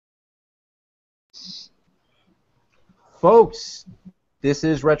Folks, this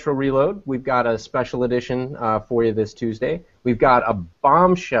is Retro Reload. We've got a special edition for you this Tuesday. We've got a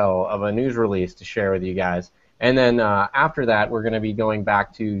bombshell of a news release to share with you guys. And then after that, we're going to be going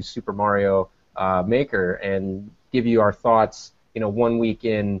back to Super Mario Maker and give you our thoughts, 1 week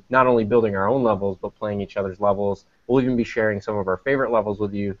in not only building our own levels, but playing each other's levels. We'll even be sharing some of our favorite levels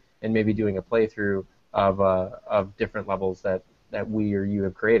with you and maybe doing a playthrough of different levels that we or you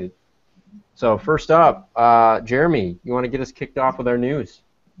have created. So first up, Jeremy, you want to get us kicked off with our news?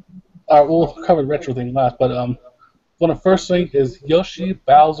 We'll cover the retro thing last, but one of the first thing is Yoshi,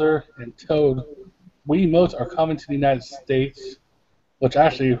 Bowser, and Toad Wii emotes are coming to the United States, which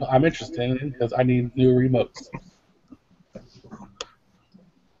actually I'm interested in because I need new remotes.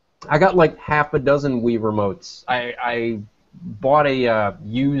 I got like half a dozen Wii remotes. I bought a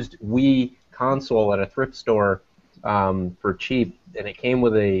used Wii console at a thrift store for cheap, and it came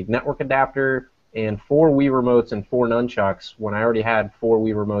with a network adapter and 4 Wii remotes and 4 nunchucks when I already had 4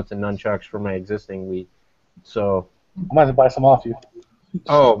 Wii remotes and nunchucks for my existing Wii. So I might have to buy some off you.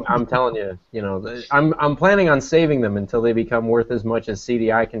 Oh, I'm telling you, I'm planning on saving them until they become worth as much as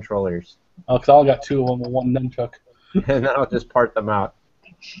CDI controllers. Oh, because I only got 2 of them and 1 nunchuck. And then I'll just part them out.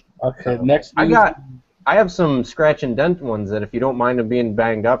 Okay, next news. I have some scratch and dent ones that if you don't mind them being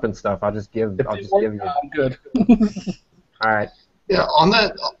banged up and stuff, I'll just give you. I'm good. All right. Yeah, on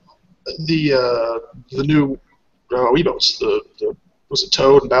that, the new Weebos, was it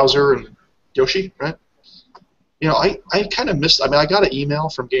Toad and Bowser and Yoshi, right? I kind of missed. I mean, I got an email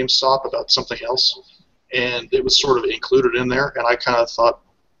from GameStop about something else, and it was sort of included in there, and I kind of thought,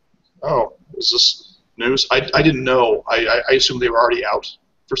 oh, is this news? I didn't know. I assumed they were already out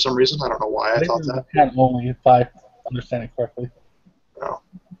for some reason. I don't know why I thought that. Japan only, if I understand it correctly. Oh.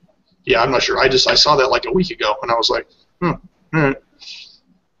 Yeah, I'm not sure. I saw that like a week ago, and I was like, all right.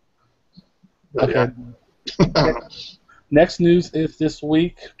 But, okay. Yeah. Next news is this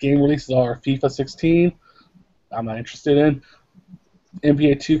week. Game releases are FIFA 16. I'm not interested in.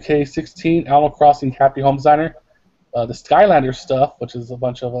 NBA 2K16, Animal Crossing Happy Home Designer, the Skylanders stuff, which is a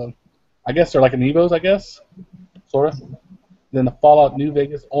bunch of, I guess they're like amiibos, I guess, sort of. Then the Fallout New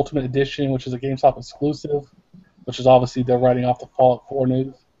Vegas Ultimate Edition, which is a GameStop exclusive, which is obviously they're writing off the Fallout 4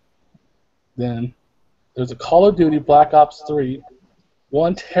 news. Then there's a Call of Duty Black Ops 3,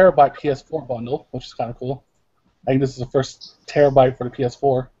 1 terabyte PS4 bundle, which is kind of cool. I think this is the first terabyte for the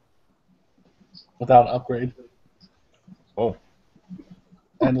PS4 without an upgrade. Oh.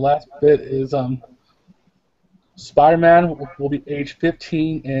 And the last bit is Spider-Man will be age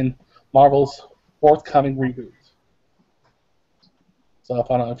 15 in Marvel's forthcoming reboot. So I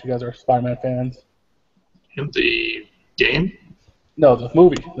don't know if you guys are Spider-Man fans. In the game? No, the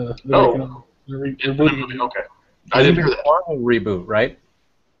movie. The movie. Okay. I didn't hear that. Marvel reboot, right?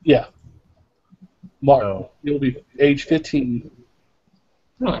 Yeah. You'll be age 15.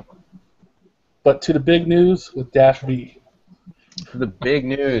 Really? But to the big news with Dash V. The big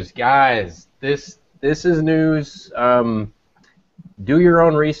news, guys. This is news. Do your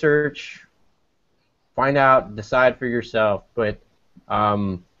own research. Find out. Decide for yourself. But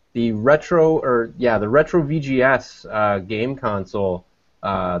the retro VGS game console,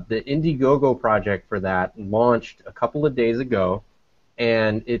 the Indiegogo project for that launched a couple of days ago,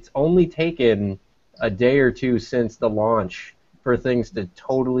 and it's only taken a day or two since the launch for things to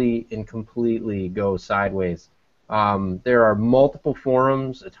totally and completely go sideways. There are multiple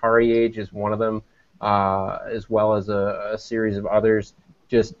forums. Atari Age is one of them, as well as a series of others.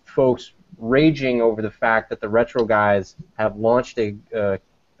 Just folks raging over the fact that the retro guys have launched a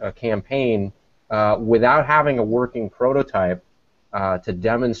campaign without having a working prototype to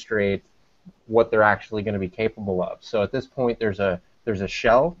demonstrate what they're actually going to be capable of. So at this point, there's a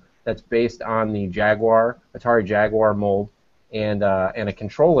shell that's based on the Atari Jaguar mold, and a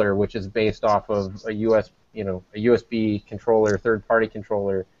controller which is based off of a USB controller, third-party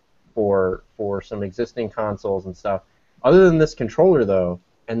controller for some existing consoles and stuff. Other than this controller, though,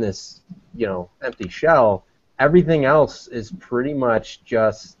 and this empty shell, everything else is pretty much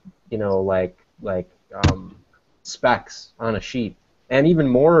just specs on a sheet. And even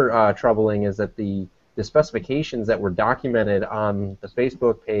more troubling is that the specifications that were documented on the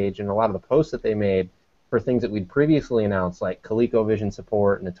Facebook page and a lot of the posts that they made for things that we'd previously announced, like ColecoVision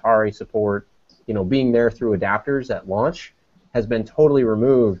support and Atari support, being there through adapters at launch, has been totally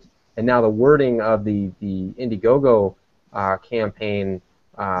removed. And now the wording of the Indiegogo campaign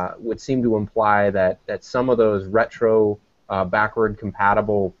would seem to imply that some of those retro backward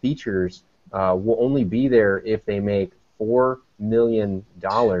compatible features will only be there if they make $4 million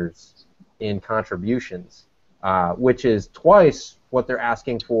in contributions, which is twice what they're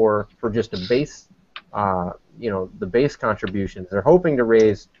asking for just a base, the base contributions. They're hoping to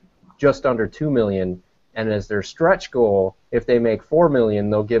raise just under $2 million, and as their stretch goal, if they make $4 million,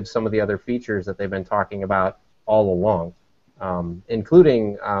 they'll give some of the other features that they've been talking about all along,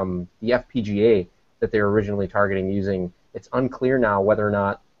 including the FPGA that they were originally targeting using. It's unclear now whether or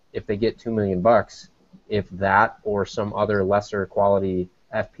not, if they get $2 million, if that or some other lesser quality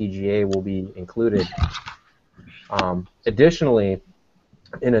FPGA will be included. Additionally,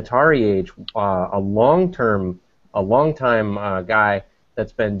 in Atari age, a long-time guy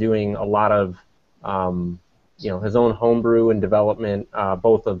that's been doing a lot of his own homebrew and development,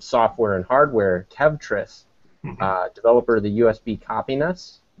 both of software and hardware, Kevtris, developer of the USB Copy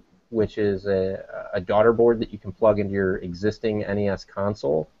NES, which is a daughter board that you can plug into your existing NES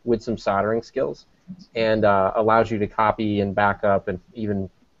console with some soldering skills, and allows you to copy and back up and even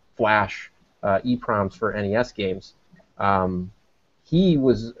flash EPROMs for NES games. He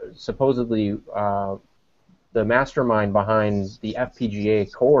was supposedly the mastermind behind the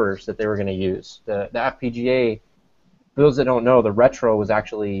FPGA cores that they were going to use. The FPGA, for those that don't know, the Retro was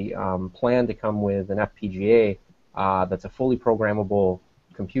actually planned to come with an FPGA that's a fully programmable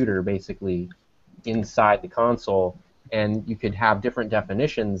computer, basically, inside the console, and you could have different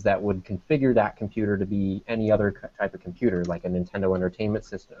definitions that would configure that computer to be any other type of computer, like a Nintendo Entertainment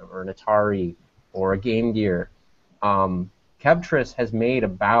System or an Atari or a Game Gear. Kevtris has made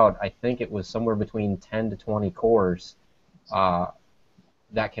about, I think it was somewhere between 10 to 20 cores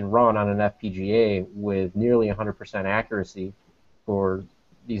that can run on an FPGA with nearly 100% accuracy for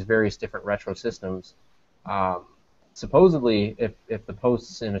these various different retro systems. Supposedly, if the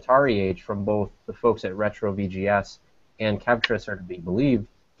posts in Atari age from both the folks at Retro VGS and Kevtris are to be believed,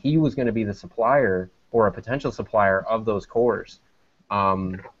 he was going to be the supplier or a potential supplier of those cores.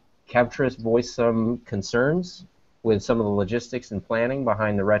 Kevtris voiced some concerns with some of the logistics and planning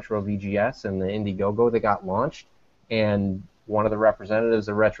behind the Retro VGS and the Indiegogo that got launched, and one of the representatives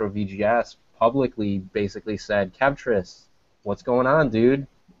of Retro VGS publicly basically said, Kevtris, what's going on, dude?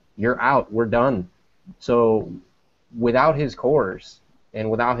 You're out. We're done. So without his cores and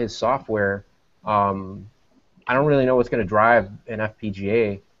without his software, I don't really know what's going to drive an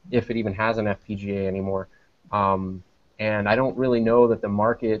FPGA, if it even has an FPGA anymore. And I don't really know that the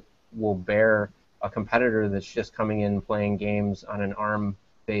market will bear a competitor that's just coming in playing games on an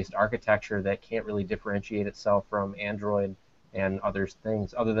ARM-based architecture that can't really differentiate itself from Android and other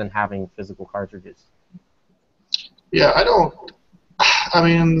things, other than having physical cartridges. Yeah, I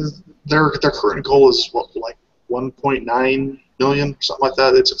mean, their current goal is what, like 1.9 million, something like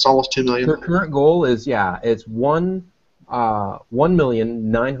that. It's almost 2 million. Their current goal is, it's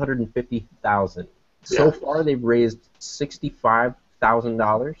 1,950,000. So far, they've raised $65,000,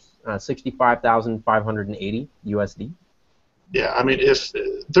 $65,580 USD. Yeah, I mean, if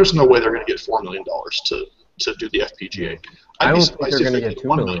there's no way they're going to get $4 million to do the FPGA. I don't think they're going to get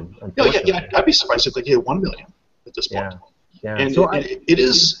 $2 million. Yeah, I'd be surprised if they get $1 million at this point. Yeah. And so it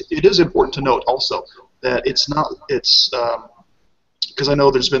is important to note also that it's because I know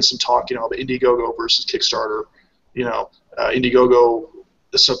there's been some talk, about Indiegogo versus Kickstarter. Indiegogo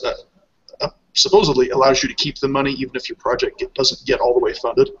supposedly allows you to keep the money even if your project doesn't get all the way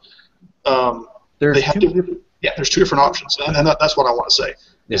funded. There's two different options, and that's what I want to say.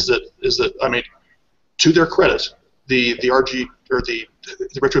 Is that I mean, to their credit, the RG or the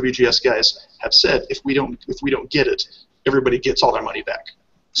Retro VGS guys have said if we don't get it, everybody gets all their money back.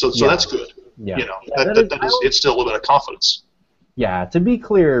 So that's good. Yeah. It's still a little bit of confidence. Yeah, to be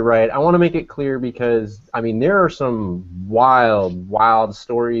clear, right, I want to make it clear because, I mean, there are some wild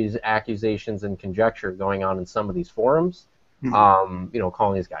stories, accusations, and conjecture going on in some of these forums.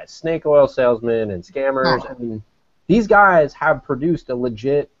 Calling these guys snake oil salesmen and scammers. I mean, these guys have produced a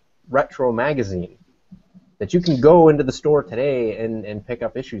legit retro magazine that you can go into the store today and pick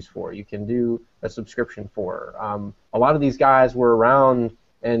up issues for. You can do a subscription for. A lot of these guys were around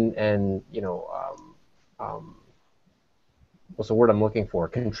and what's the word I'm looking for?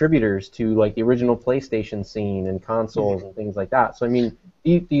 Contributors to like the original PlayStation scene and consoles and things like that. So I mean,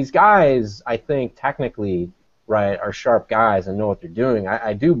 these guys, I think technically, right, are sharp guys and know what they're doing.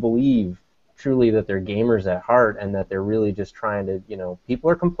 I do believe truly that they're gamers at heart and that they're really just trying to, people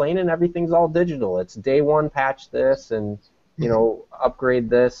are complaining everything's all digital. It's day one, patch this and upgrade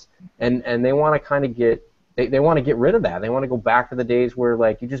this, and they want to kind of they want to get rid of that. They want to go back to the days where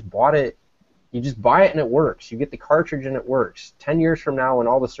like you just buy it and it works. You get the cartridge and it works. 10 years from now when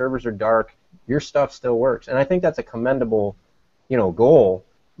all the servers are dark, your stuff still works. And I think that's a commendable, goal.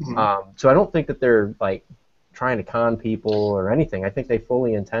 So I don't think that they're like trying to con people or anything. I think they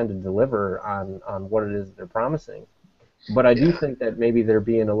fully intend to deliver on what it is they're promising. But I do Yeah. think that maybe they're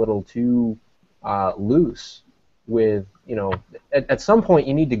being a little too loose with, at some point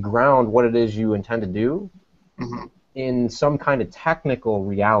you need to ground what it is you intend to do Hmm. in some kind of technical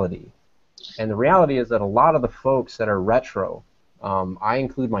reality. And the reality is that a lot of the folks that are retro, I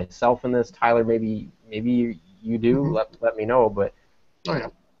include myself in this. Tyler, maybe you do. Hmm. Let me know. But Oh yeah.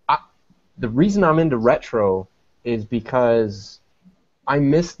 I, the reason I'm into retro is because I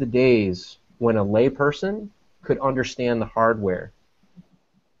miss the days when a layperson could understand the hardware,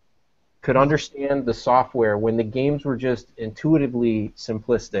 could Hmm. understand the software, when the games were just intuitively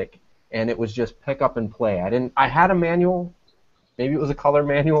simplistic and it was just pick up and play. I had a manual, maybe it was a color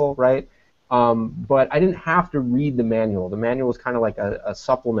manual, right? But I didn't have to read the manual. The manual was kind of like a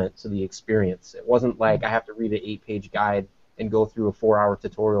supplement to the experience. It wasn't like I have to read an 8-page guide and go through a 4-hour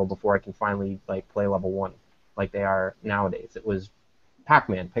tutorial before I can finally like play level 1 like they are nowadays. It was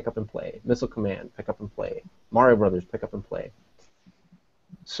Pac-Man, pick up and play. Missile Command, pick up and play. Mario Brothers, pick up and play.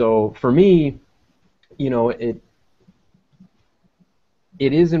 So for me,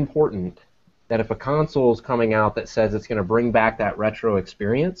 it is important that if a console is coming out that says it's going to bring back that retro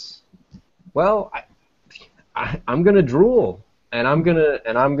experience, well, I'm gonna drool, and I'm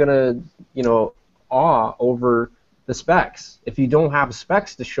gonna awe over the specs. If you don't have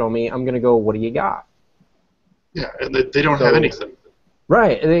specs to show me, I'm gonna go, what do you got? Yeah, and they don't have So anything.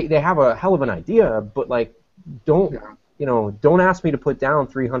 right, they have a hell of an idea, but like, don't Yeah. don't ask me to put down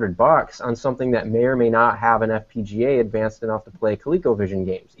 $300 on something that may or may not have an FPGA advanced enough to play ColecoVision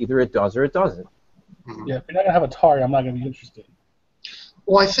games. Either it does or it doesn't. Mhm. Yeah, if you're not gonna have Atari, I'm not gonna be interested.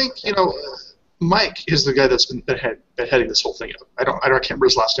 Well, I think Mike is the guy that's been heading this whole thing up. I can't remember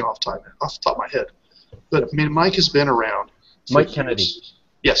his last name off the top of my head, but I mean Mike has been around for Mike Kennedy. years.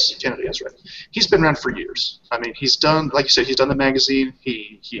 Yes, Kennedy, that's right. He's been around for years. I mean, he's done, like you said, he's done the magazine.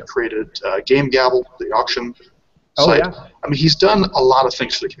 He created Game Gabble, the auction Oh site. yeah, I mean, he's done a lot of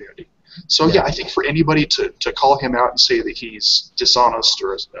things for the community. So yeah, yeah. I think for anybody to call him out and say that he's dishonest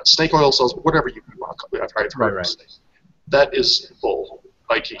or a snake oil salesman, whatever you want to call it, I've heard him Right. say, that is bull.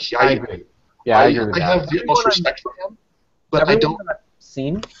 Like I agree. Yeah, I agree with I that. have the utmost respect for him, but I Everyone don't. that I've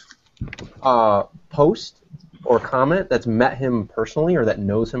seen post or comment that's met him personally or that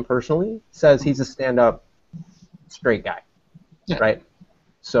knows him personally says he's a stand-up straight guy, Yeah. right?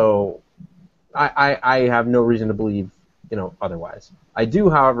 So I have no reason to believe otherwise. I do,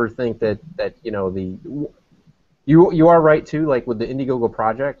 however, think that you are right too. Like with the Indiegogo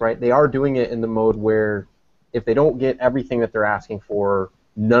project, right? They are doing it in the mode where if they don't get everything that they're asking for,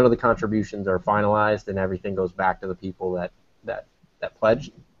 none of the contributions are finalized and everything goes back to the people that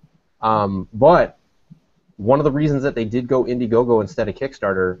pledged. But one of the reasons that they did go Indiegogo instead of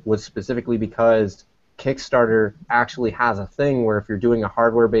Kickstarter was specifically because Kickstarter actually has a thing where if you're doing a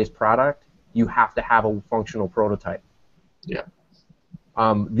hardware-based product, you have to have a functional prototype. Yeah.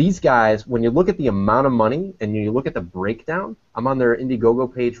 These guys, when you look at the amount of money and you look at the breakdown, I'm on their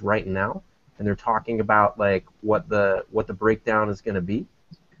Indiegogo page right now, and they're talking about like what the breakdown is going to be.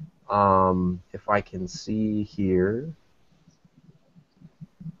 If I can see here.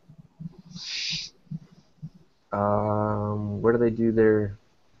 Where do they do their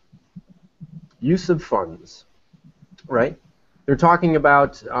use of funds? Right, they're talking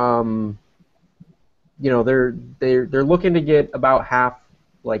about they're looking to get about half,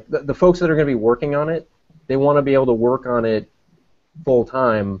 like the folks that are going to be working on it. They want to be able to work on it full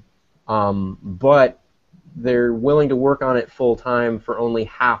time, but they're willing to work on it full time for only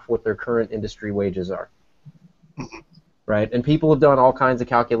half what their current industry wages are. Right? And people have done all kinds of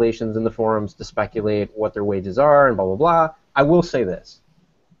calculations in the forums to speculate what their wages are and blah, blah, blah. I will say this.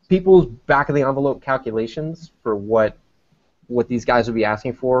 People's back-of-the-envelope calculations for what these guys would be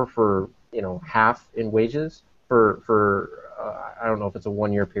asking for half in wages for I don't know if it's a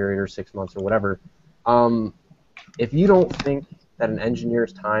 1-year period or 6 months or whatever. If you don't think that an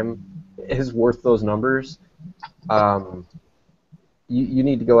engineer's time is worth those numbers, you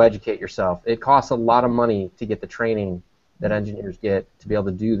need to go educate yourself. It costs a lot of money to get the training that engineers get to be able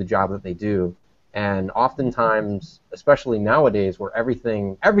to do the job that they do. And oftentimes, especially nowadays where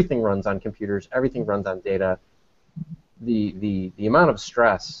everything runs on computers, everything runs on data, the amount of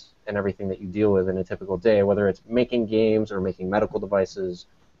stress and everything that you deal with in a typical day, whether it's making games or making medical devices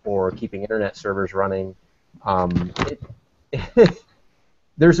or keeping internet servers running,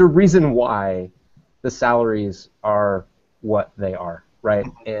 there's a reason why the salaries are what they are, right?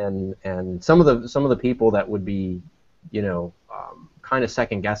 And some of the people that would be, kind of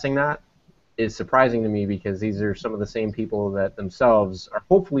second guessing that is surprising to me, because these are some of the same people that themselves are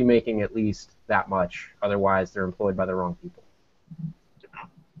hopefully making at least that much. Otherwise, they're employed by the wrong people.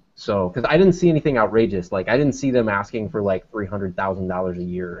 So, because I didn't see anything outrageous, like I didn't see them asking for like $300,000 a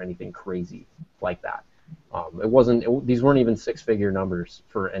year or anything crazy like that. It wasn't; these weren't even six-figure numbers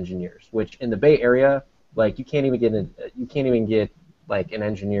for engineers. Which in the Bay Area, like you can't even get like an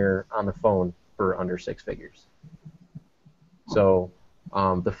engineer on the phone for under six figures. So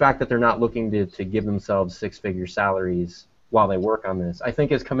the fact that they're not looking to give themselves six-figure salaries while they work on this, I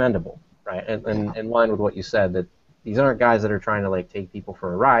think is commendable, right? And in line with what you said, that these aren't guys that are trying to like take people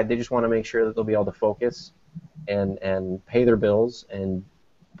for a ride. They just want to make sure that they'll be able to focus and pay their bills and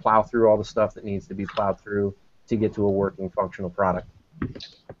plow through all the stuff that needs to be plowed through to get to a working, functional product.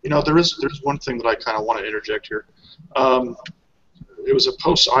 You know, there's one thing that I kind of want to interject here. It was a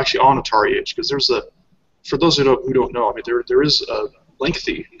post actually on Atari Age, because there's a, for those who don't know, I mean, there is a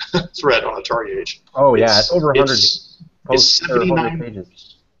lengthy thread on Atari Age. Oh yeah, it's over 100 it's posts or 79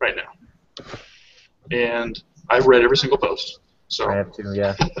 pages right now, and I've read every single post. So I have to,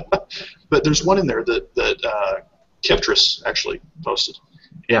 yeah. But there's one in there that Kevtris actually posted,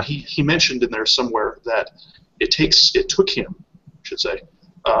 and he mentioned in there somewhere that it took him, I should say,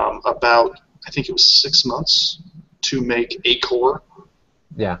 about, I think it was 6 months to make a core.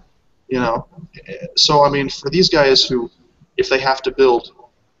 Yeah. You know, so I mean, for these guys who, if they have to build,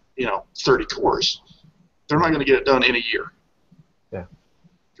 30 cores, they're not going to get it done in a year. Yeah.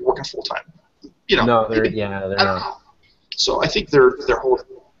 If you're working full time. No, they're I don't not. know. So I think their whole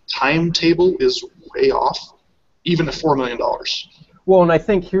timetable is way off, even at $4 million. Well, and I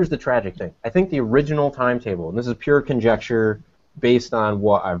think here's the tragic thing. I think the original timetable, and this is pure conjecture based on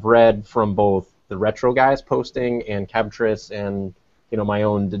what I've read from both the retro guys posting and Kevtris and my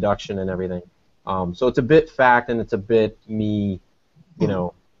own deduction and everything. So it's a bit fact and it's a bit me,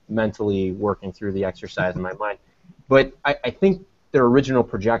 mentally working through the exercise in my mind. But I think their original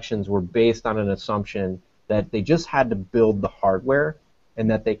projections were based on an assumption that they just had to build the hardware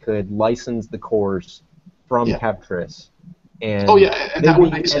and that they could license the cores from Kevtris. And and that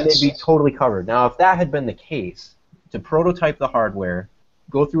would make sense. they'd be totally covered. Now, if that had been the case, to prototype the hardware,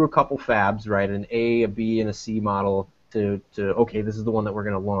 go through a couple fabs, right, an A, a B, and a C model to okay, this is the one that we're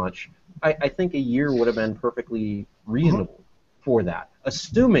going to launch, I think a year would have been perfectly reasonable for that.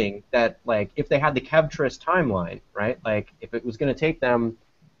 Assuming that, like, if they had the Kevtris timeline, right, like, if it was going to take them,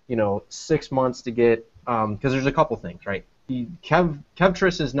 6 months to get, because there's a couple things, right?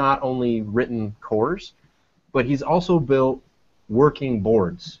 Kevtris has not only written cores, but he's also built working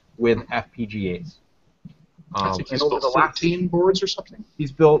boards with FPGAs. I think he's built 13 boards or something.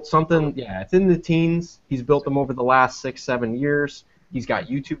 He's built something, it's in the teens. He's built them over the last 6-7 years. He's got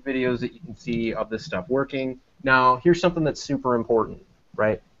YouTube videos that you can see of this stuff working. Now, here's something that's super important,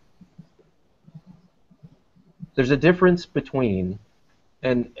 right? There's a difference between,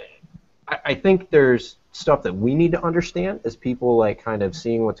 and I think there's stuff that we need to understand as people like kind of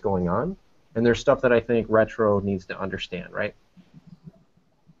seeing what's going on, and there's stuff that I think Retro needs to understand, right?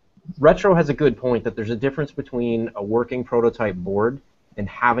 Retro has a good point that there's a difference between a working prototype board and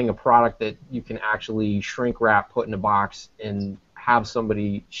having a product that you can actually shrink wrap, put in a box, and have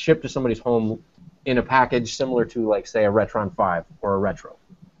somebody ship to somebody's home in a package similar to, like, say, a Retron 5 or a Retro,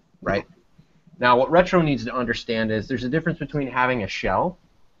 right? Now, what Retro needs to understand is there's a difference between having a shell,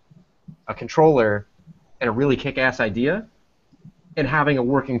 a controller, and a really kick-ass idea, and having a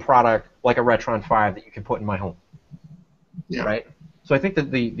working product like a Retron 5 that you can put in my home, right? So I think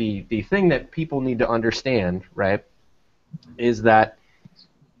that the thing that people need to understand, right, is that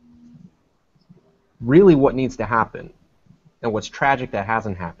really what needs to happen, and what's tragic that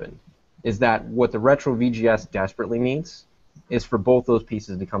hasn't happened, is that what the Retro VGS desperately needs is for both those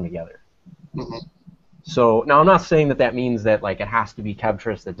pieces to come together. So now I'm not saying that means that, like, it has to be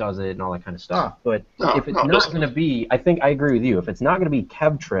Kevtris that does it and all that kind of stuff, but if it's not going to be, I think I agree with you, if it's not going to be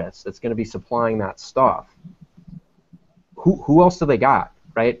Kevtris that's going to be supplying that stuff, who else do they got,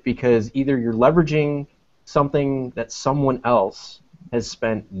 right? Because either you're leveraging something that someone else has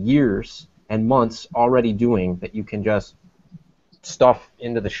spent years and months already doing that you can just stuff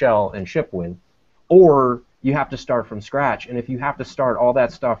into the shell and ship with, or you have to start from scratch. And if you have to start all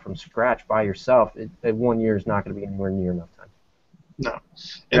that stuff from scratch by yourself, 1 year is not going to be anywhere near enough time. No.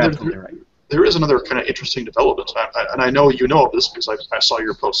 And there is another kind of interesting development, and I know you know of this because I saw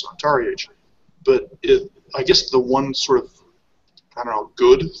your post on Atari Age, but I guess the one sort of, I don't know,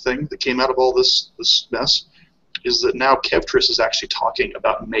 good thing that came out of all this mess is that now Kevtris is actually talking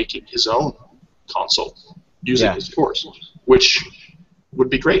about making his own console using his cores, which would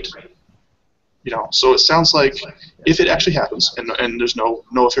be great. So it sounds like if it actually happens, and there's no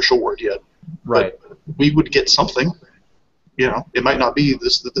official word yet, right? We would get something. It might not be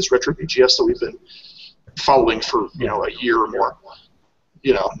this Retro VGS that we've been following for a year or more,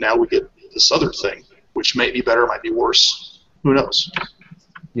 now we get this other thing, which may be better, might be worse. Who knows?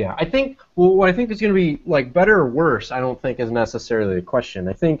 Yeah, I think. Well, what I think is going to be like better or worse, I don't think is necessarily the question.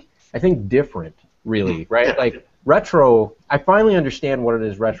 I think different, really, right? Yeah. Like retro. I finally understand what it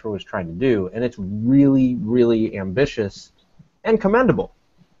is retro is trying to do, and it's really, really ambitious and commendable.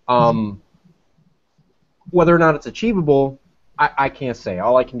 Whether or not it's achievable, I can't say.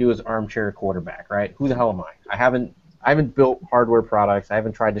 All I can do is armchair quarterback, right? Who the hell am I? I haven't built hardware products. I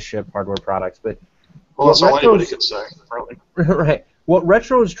haven't tried to ship hardware products, but Well, that's all anybody can say, really. right. What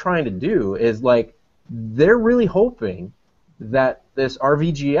retro is trying to do is like they're really hoping that this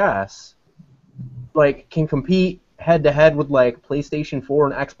RVGS like can compete head to head with like PlayStation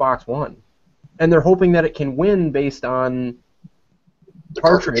 4 and Xbox One, and they're hoping that it can win based on The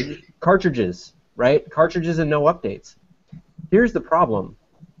cartridges, right? Cartridges and no updates. Here's the problem.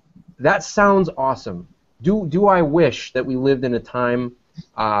 That sounds awesome. Do I wish that we lived in a time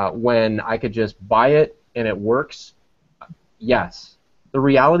when I could just buy it and it works? Yes. The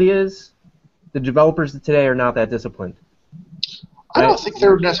reality is the developers today are not that disciplined. I don't think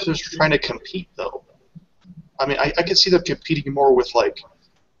they're necessarily trying to compete, though. I mean, I can see them competing more with, like,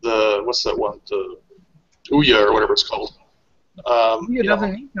 what's that one? The Ouya or whatever it's called. Ouya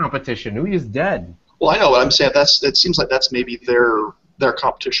doesn't need competition. Ouya's dead. Well, I know, but I'm saying it seems like that's maybe their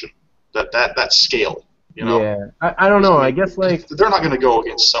competition, that scale. Yeah, I don't know. I guess like they're not going to go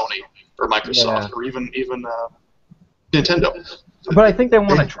against Sony or Microsoft or even Nintendo. But I think they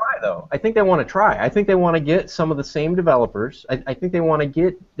want to try, though. I think they want to try. I think they want to get some of the same developers. I think they want to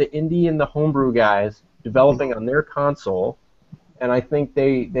get the indie and the homebrew guys developing on their console, and I think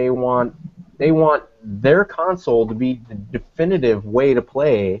they want their console to be the definitive way to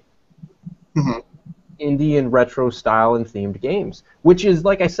play indie and retro style and themed games, which is,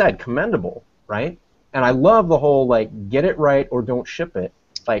 like I said, commendable, right? And I love the whole like get it right or don't ship it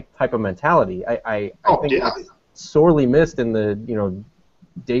like type of mentality. I think it's sorely missed in the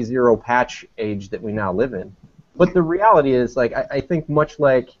day zero patch age that we now live in. But the reality is, like I think much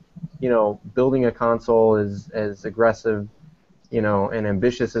like building a console is as aggressive and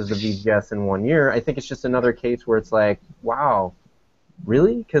ambitious as the VGS in 1 year. I think it's just another case where it's like, wow,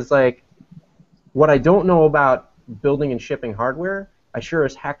 really? Because like what I don't know about building and shipping hardware, I sure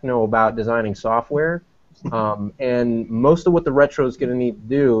as heck know about designing software, and most of what the retro is going to need to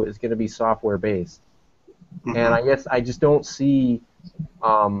do is going to be software based. And I guess I just don't see,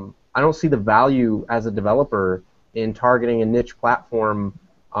 I don't see the value as a developer in targeting a niche platform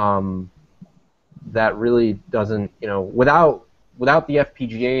that really doesn't, without the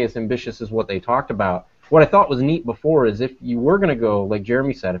FPGA as ambitious as what they talked about. What I thought was neat before is if you were going to go, like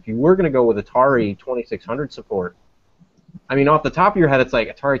Jeremy said, if you were going to go with Atari 2600 support, I mean, off the top of your head, it's like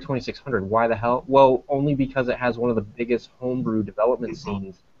Atari 2600. Why the hell? Well, only because it has one of the biggest homebrew development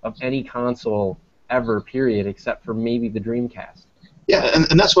scenes of any console ever, period, except for maybe the Dreamcast. Yeah,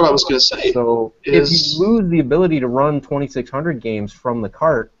 and that's what I was going to say. So if you lose the ability to run 2600 games from the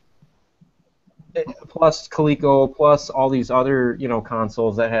cart, plus Coleco, plus all these other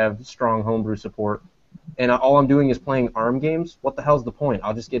consoles that have strong homebrew support, and all I'm doing is playing ARM games, what the hell's the point?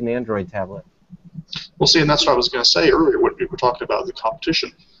 I'll just get an Android tablet. Well, see, and that's what I was going to say earlier when we were talking about the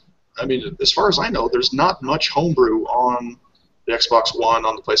competition. I mean, as far as I know, there's not much homebrew on the Xbox One,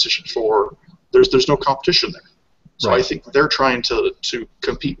 on the PlayStation 4. There's no competition there. So Right. I think they're trying to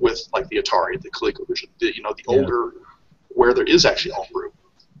compete with like the Atari, the ColecoVision, the older, where there is actually homebrew.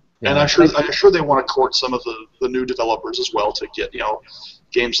 Yeah. And I'm sure they want to court some of the new developers as well to get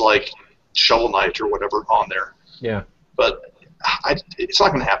games like Shovel Knight or whatever on there. Yeah. But it's not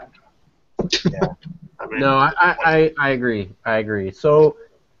going to happen. Yeah. I mean, no, I agree. I agree. So,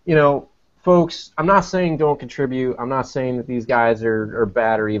 folks, I'm not saying don't contribute. I'm not saying that these guys are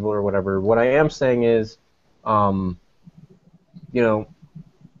bad or evil or whatever. What I am saying is, do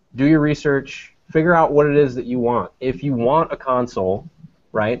your research, figure out what it is that you want. If you want a console,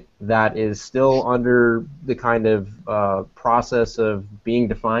 right, that is still under the kind of process of being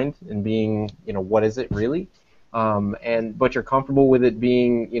defined and being, what is it really? But you're comfortable with it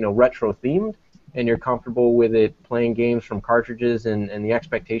being, retro themed, and you're comfortable with it playing games from cartridges and the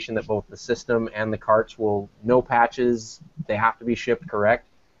expectation that both the system and the carts will no patches, they have to be shipped correct.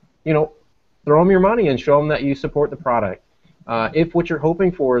 Throw them your money and show them that you support the product. If what you're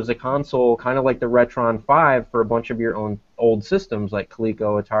hoping for is a console kind of like the Retron 5 for a bunch of your own old systems like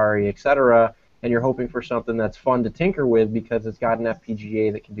Coleco, Atari, etc., and you're hoping for something that's fun to tinker with because it's got an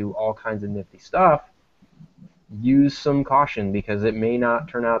FPGA that can do all kinds of nifty stuff, use some caution because it may not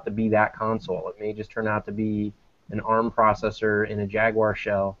turn out to be that console. It may just turn out to be an ARM processor in a Jaguar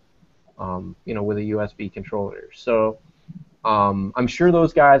shell, with a USB controller. So, I'm sure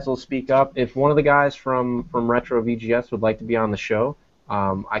those guys will speak up. If one of the guys from Retro VGS would like to be on the show,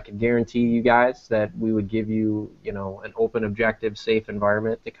 I can guarantee you guys that we would give you, an open, objective, safe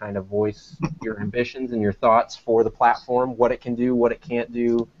environment to kind of voice your ambitions and your thoughts for the platform, what it can do, what it can't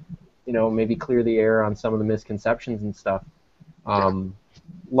do, maybe clear the air on some of the misconceptions and stuff.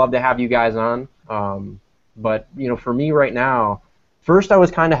 Love to have you guys on. But, for me right now, first I was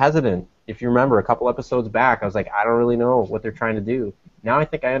kind of hesitant. If you remember, a couple episodes back, I was like, I don't really know what they're trying to do. Now I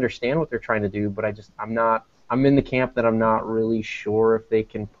think I understand what they're trying to do, but I'm in the camp that I'm not really sure if they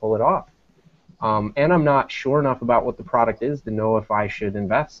can pull it off. And I'm not sure enough about what the product is to know if I should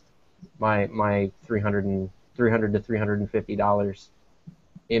invest my $300 to $350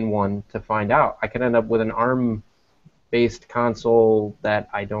 in one to find out. I could end up with an ARM-based console that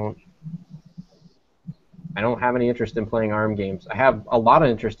I don't have any interest in playing ARM games. I have a lot of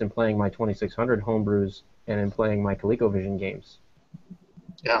interest in playing my 2600 homebrews and in playing my ColecoVision games.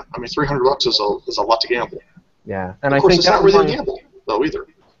 Yeah, I mean, $300 is a lot to gamble. Yeah, and of course, it's not really a gamble though either.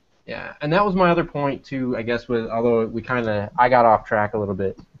 Yeah, and that was my other point too. I guess although I got off track a little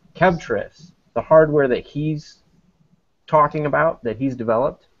bit. Kevtris, the hardware that he's talking about, that he's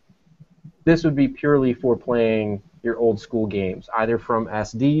developed, this would be purely for playing your old school games, either from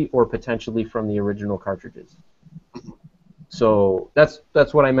SD or potentially from the original cartridges. So that's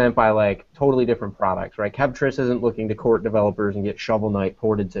what I meant by like totally different products, right? Kevtris isn't looking to court developers and get Shovel Knight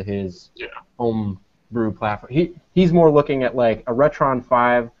ported to his home brew platform. He's more looking at like a Retron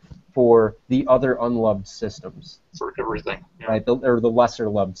 5 for the other unloved systems. For everything. Yeah. Right? Or the lesser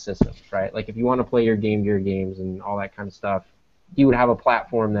loved systems, right? Like if you want to play your Game Gear games and all that kind of stuff, he would have a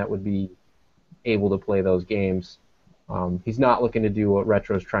platform that would be able to play those games. He's not looking to do what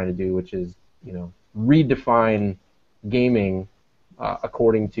Retro's trying to do, which is, redefine gaming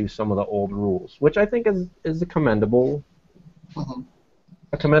according to some of the old rules, which I think is a commendable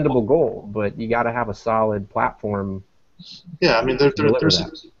goal. But you got to have a solid platform. Yeah, I mean, there's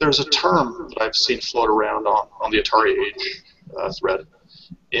a term that I've seen float around on the Atari Age thread,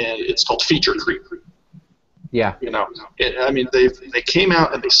 and it's called feature creep. Yeah. I mean, they came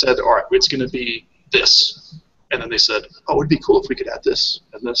out and they said, all right, it's going to be this. And then they said, oh, it would be cool if we could add this,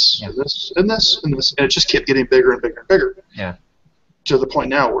 and this, and this, and this, and this. And it just kept getting bigger and bigger and bigger. Yeah. To the point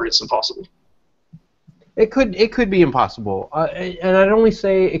now where it's impossible. It could be impossible. And I'd only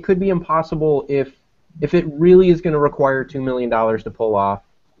say it could be impossible if it really is going to require $2 million to pull off,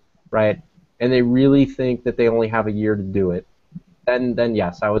 right? And they really think that they only have a year to do it, then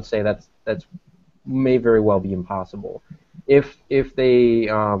yes, I would say that's may very well be impossible. If they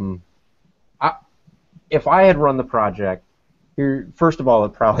if I had run the project, first of all, it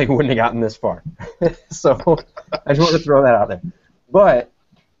probably wouldn't have gotten this far. So I just want to throw that out there. But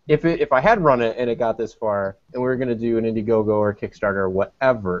if I had run it and it got this far, and we were going to do an Indiegogo or Kickstarter or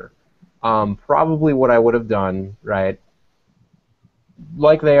whatever, probably what I would have done, right,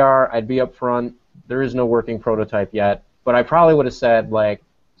 like they are, I'd be up front. There is no working prototype yet. But I probably would have said, like,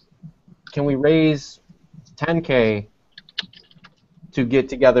 can we raise $10K to get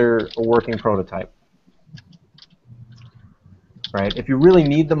together a working prototype? Right? If you really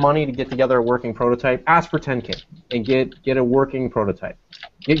need the money to get together a working prototype, ask for $10K and get a working prototype.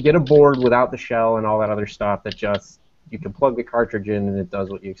 Get a board without the shell and all that other stuff that just you can plug the cartridge in and it does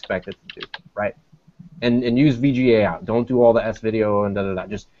what you expect it to do, right? And use VGA out. Don't do all the S-video and da-da-da.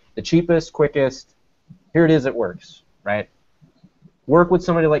 Just the cheapest, quickest, here it is, it works, right? Work with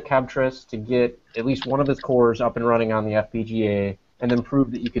somebody like Kevtris to get at least one of his cores up and running on the FPGA, and then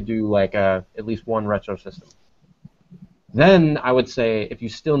prove that you could do like at least one retro system. Then I would say if you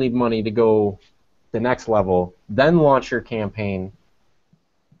still need money to go the next level, then launch your campaign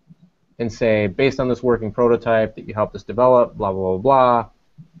and say, based on this working prototype that you helped us develop, blah, blah, blah, blah,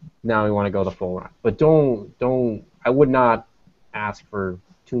 now we want to go the full round. But I would not ask for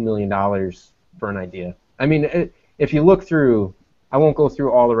 $2 million for an idea. I mean, if you look through, I won't go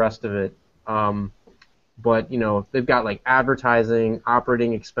through all the rest of it, but, they've got like advertising,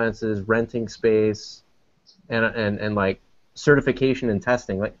 operating expenses, renting space, and like certification and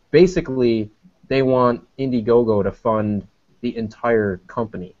testing. Like basically, they want Indiegogo to fund the entire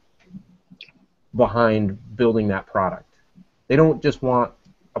company behind building that product. They don't just want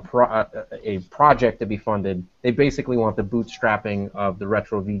a project to be funded. They basically want the bootstrapping of the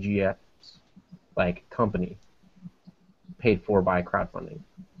Retro VGS like company paid for by crowdfunding,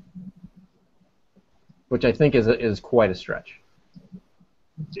 which I think is quite a stretch.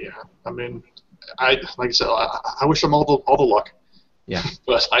 Yeah, I mean, like I said, I wish them all the luck. Yeah.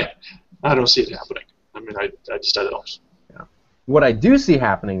 But I don't see it happening. I mean, I just don't. Yeah. What I do see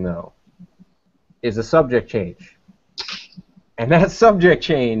happening though is a subject change. And that subject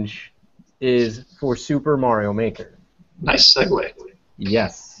change is for Super Mario Maker. Nice segue.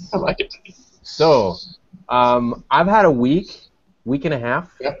 Yes. I like it. So, I've had a week and a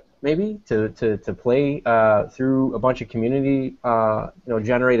half, Yeah. maybe, to play through a bunch of community,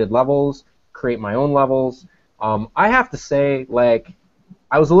 generated levels, create my own levels. I have to say, like,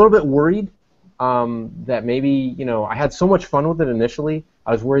 I was a little bit worried that maybe, I had so much fun with it initially.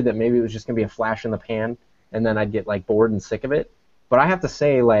 I was worried that maybe it was just gonna be a flash in the pan, and then I'd get like bored and sick of it. But I have to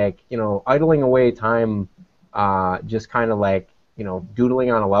say, like, idling away time, just kind of like,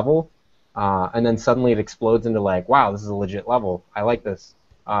 doodling on a level. And then suddenly it explodes into like, wow, this is a legit level. I like this.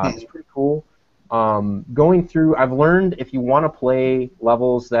 It's pretty cool. Going through, I've learned if you want to play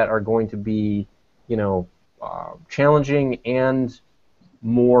levels that are going to be, challenging and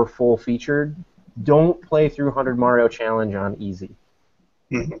more full-featured, don't play through 100 Mario Challenge on easy.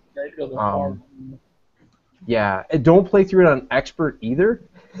 Yeah, don't play through it on expert either.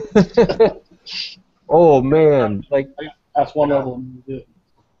 Oh man, like That's one level.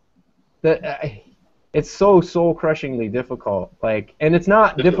 it's so soul-crushingly difficult. Like, and it's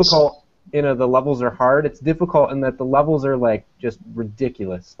not difficult. The levels are hard. It's difficult in that the levels are like just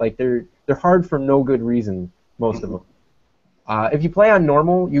ridiculous. Like they're hard for no good reason. Most of them. If you play on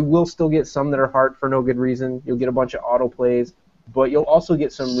normal, you will still get some that are hard for no good reason. You'll get a bunch of autoplays, but you'll also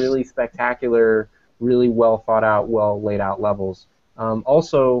get some really spectacular, really well thought out, well laid out levels.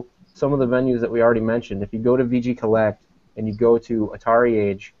 Also, some of the venues that we already mentioned. If you go to VG Collect and you go to Atari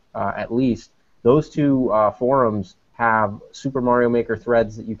Age, at least, those two forums have Super Mario Maker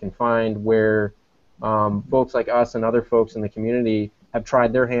threads that you can find where folks like us and other folks in the community have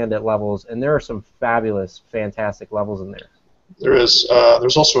tried their hand at levels, and there are some fabulous, fantastic levels in there. There is.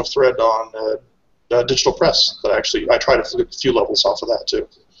 There's also a thread on Digital Press that I tried a few levels off of that too.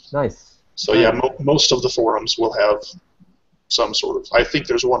 Nice. So yeah, most of the forums will have some sort of. I think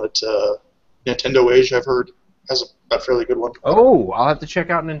there's one at Nintendo Age. I've heard has a fairly good one. Oh, I'll have to check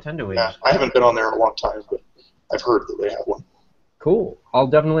out Nintendo Age. Yeah, I haven't been on there in a long time, but I've heard that they have one. Cool. I'll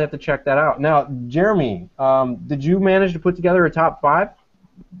definitely have to check that out. Now, Jeremy, did you manage to put together a top 5?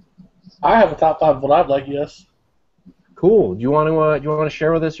 I have a top 5 of what I'd like, yes. Cool. Do you want to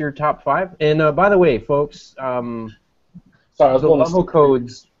share with us your top 5? And by the way, folks, the level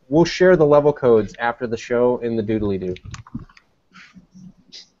codes. We'll share the level codes after the show in the doodly-doo.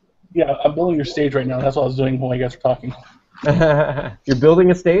 Yeah, I'm building your stage right now. That's what I was doing while you guys were talking. You're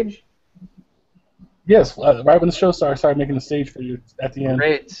building a stage? Yes, right when the show started, I started making a stage for you at the end.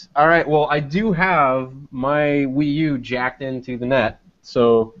 Great. All right. Well, I do have my Wii U jacked into the net,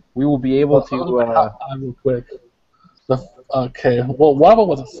 so we will be able to. Real quick. Okay. Well, one of them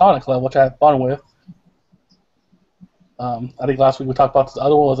was a Sonic level, which I had fun with. I think last week we talked about this. The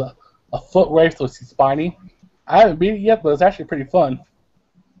other one was a foot race with Spiny. I haven't beat it yet, but it's actually pretty fun.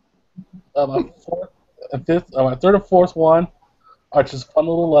 My third and fourth one are just fun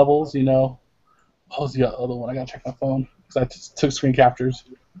little levels, What was the other one? I gotta check my phone because I just took screen captures.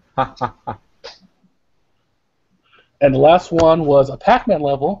 And the last one was a Pac-Man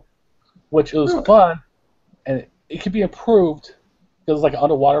level, which it was fun, and it could be improved because it's like an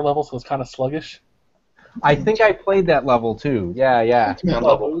underwater level, so it's kind of sluggish. I think I played that level too. Yeah. Pac-Man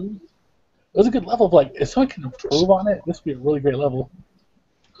level. It was a good level. Like, if someone can improve on it, this would be a really great level.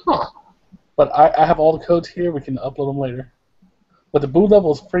 Huh. But I have all the codes here. We can upload them later. But the Boo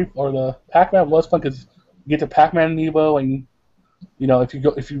level is free, or the Pac-Man was fun because you get the Pac-Man amiibo, and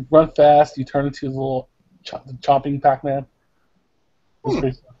if you run fast, you turn into a little chomping Pac-Man. It's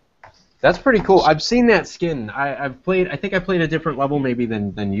pretty fun. That's pretty cool. I've seen that skin. I think I played a different level maybe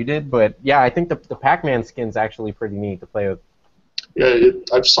than you did, but yeah, I think the Pac-Man skin's actually pretty neat to play with. Yeah,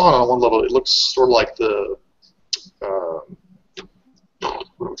 I've saw it on one level. It looks sort of like the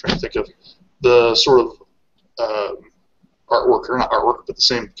what am I trying to think of? The sort of artwork, or not artwork, but the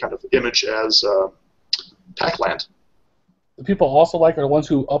same kind of image as Pac-Land. The people also like are the ones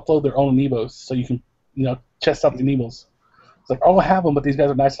who upload their own amiibos, so you can test out the amiibos. It's like, I don't have them, but these guys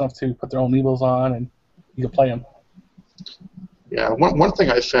are nice enough to put their own amiibos on, and you can play them. Yeah, one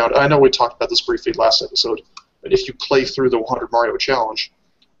thing I found, I know we talked about this briefly last episode, but if you play through the 100 Mario Challenge,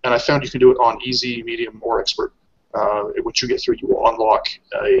 and I found you can do it on easy, medium, or expert, once you get through, you will unlock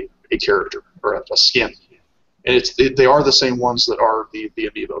a character, or a skin. And they are the same ones that are the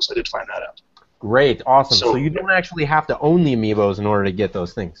amiibos. I did find that out. Great, awesome. So you don't actually have to own the amiibos in order to get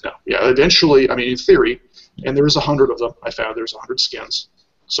those things. No, yeah, eventually, I mean, in theory, and there's 100 of them. I found there's 100 skins.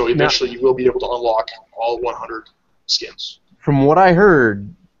 So eventually you will be able to unlock all 100 skins. From what I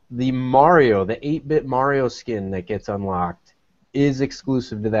heard, the 8-bit Mario skin that gets unlocked is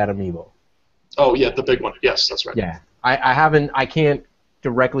exclusive to that amiibo. Oh, yeah, the big one. Yes, that's right. Yeah. I haven't. I can't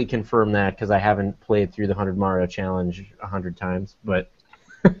directly confirm that because I haven't played through the 100 Mario Challenge 100 times. But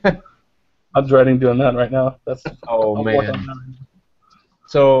I'm dreading doing that right now. oh I'm working man. on that.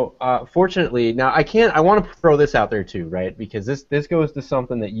 So fortunately, now I can't. I want to throw this out there too, right? Because this goes to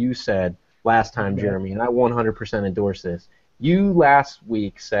something that you said last time, Okay. Jeremy, and I 100% endorse this. You last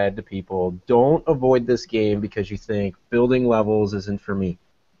week said to people, "Don't avoid this game because you think building levels isn't for me,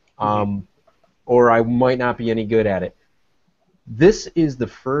 or I might not be any good at it." This is the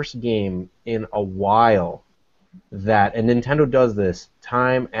first game in a while that, and Nintendo does this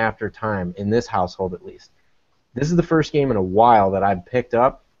time after time in this household at least. This is the first game in a while that I've picked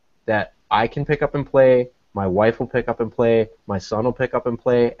up that I can pick up and play, my wife will pick up and play, my son will pick up and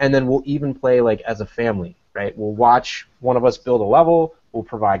play, and then we'll even play like as a family, right? We'll watch one of us build a level, we'll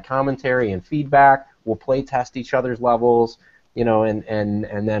provide commentary and feedback, we'll play test each other's levels, and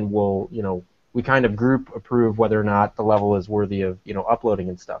then we'll, we kind of group approve whether or not the level is worthy of, uploading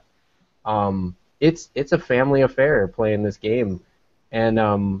and stuff. It's a family affair playing this game,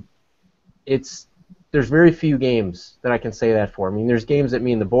 and there's very few games that I can say that for. I mean, there's games that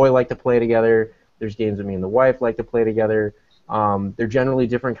me and the boy like to play together. There's games that me and the wife like to play together. They're generally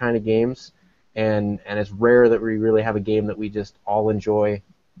different kind of games, and it's rare that we really have a game that we just all enjoy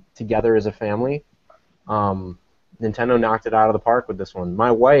together as a family. Nintendo knocked it out of the park with this one.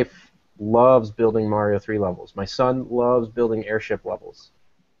 My wife loves building Mario 3 levels. My son loves building airship levels.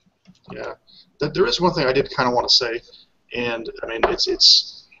 Yeah, there is one thing I did kind of want to say, and I mean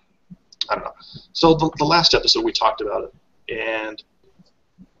it's I don't know. So the last episode we talked about it, and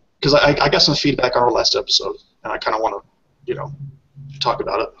because I got some feedback on our last episode, and I kind of want to talk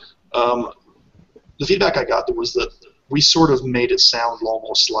about it. The feedback I got was that we sort of made it sound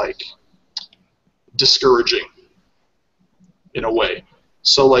almost like discouraging in a way.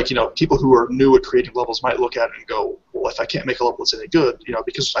 So like people who are new at creating levels might look at it and go, well, if I can't make a level that's any good,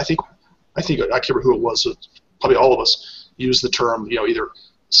 because I think I can't remember who it was, probably all of us use the term either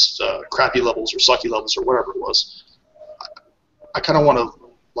crappy levels or sucky levels or whatever it was. I kind of want to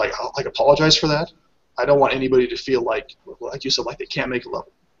like apologize for that. I don't want anybody to feel like you said, like they can't make a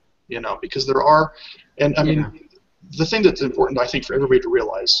level, because there are, and I mean, the thing that's important I think for everybody to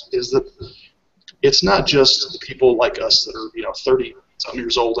realize is that it's not just the people like us that are 30 some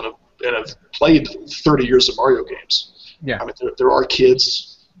years old and have played 30 years of Mario games. Yeah. I mean, there are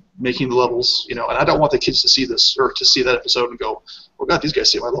kids making the levels, and I don't want the kids to see this or to see that episode and go, well, God, these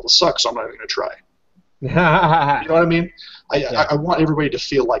guys say my level sucks, so I'm not even going to try. You know what I mean? I want everybody to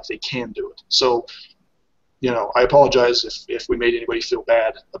feel like they can do it. So, I apologize if we made anybody feel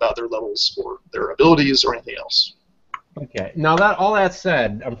bad about their levels or their abilities or anything else. Okay. Now all that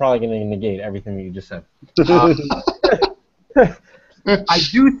said, I'm probably going to negate everything that you just said. I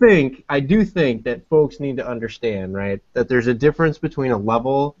do think that folks need to understand, right, that there's a difference between a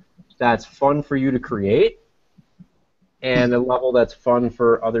level that's fun for you to create and a level that's fun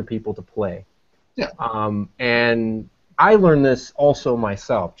for other people to play. Yeah. And I learned this also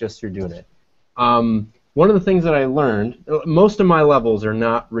myself just through doing it. One of the things that I learned, most of my levels are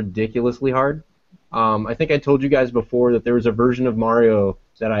not ridiculously hard. I think I told you guys before that there was a version of Mario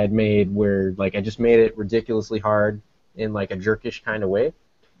that I had made where like I just made it ridiculously hard in like a jerkish kind of way.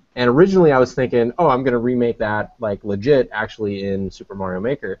 And originally I was thinking, oh, I'm going to remake that like legit actually in Super Mario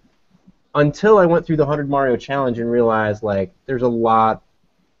Maker. Until I went through the 100 Mario Challenge and realized like there's a lot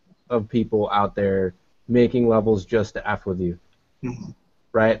of people out there making levels just to F with you. Mm-hmm.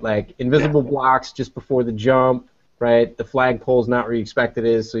 Right? Like invisible blocks just before the jump, right? The flagpole's not where you expect it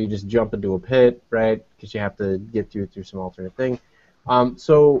is, so you just jump into a pit, right? Because you have to get through some alternate thing.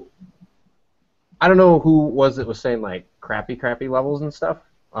 So I don't know who was saying like crappy levels and stuff.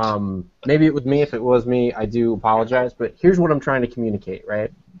 Maybe it was me. If it was me, I do apologize. But here's what I'm trying to communicate,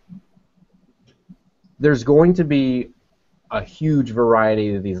 right? There's going to be a huge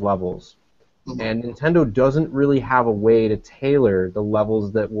variety of these levels. And Nintendo doesn't really have a way to tailor the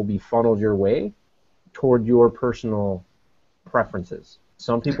levels that will be funneled your way toward your personal preferences.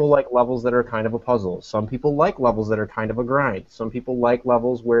 Some people like levels that are kind of a puzzle. Some people like levels that are kind of a grind. Some people like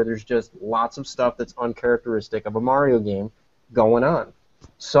levels where there's just lots of stuff that's uncharacteristic of a Mario game going on.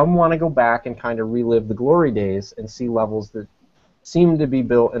 Some want to go back and kind of relive the glory days and see levels that seem to be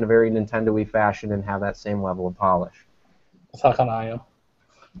built in a very Nintendo-y fashion and have that same level of polish. That's how kind of I am.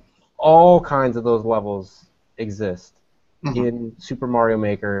 All kinds of those levels exist in Super Mario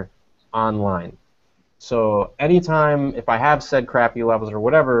Maker online. So anytime, if I have said crappy levels or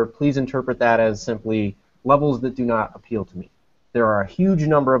whatever, please interpret that as simply levels that do not appeal to me. There are a huge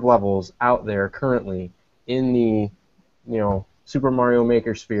number of levels out there currently in the Super Mario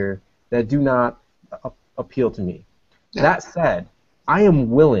Maker sphere that do not appeal to me. Yeah. That said, I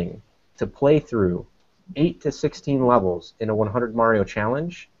am willing to play through 8 to 16 levels in a 100 Mario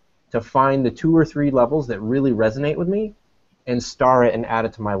challenge to find the 2 or 3 levels that really resonate with me and star it and add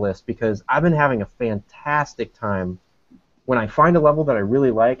it to my list, because I've been having a fantastic time when I find a level that I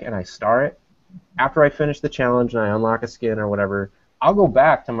really like and I star it. After I finish the challenge and I unlock a skin or whatever, I'll go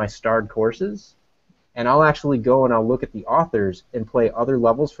back to my starred courses and I'll actually go and I'll look at the authors and play other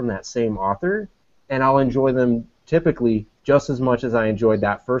levels from that same author, and I'll enjoy them typically just as much as I enjoyed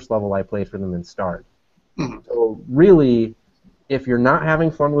that first level I played for them in Start. So really, if you're not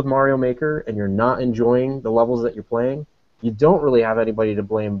having fun with Mario Maker and you're not enjoying the levels that you're playing, you don't really have anybody to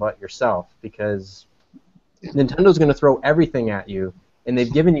blame but yourself, because Nintendo's going to throw everything at you, and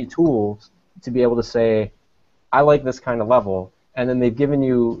they've given you tools to be able to say, I like this kind of level, and then they've given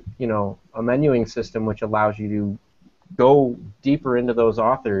you, a menuing system which allows you to go deeper into those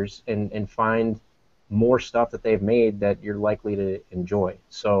authors and find more stuff that they've made that you're likely to enjoy.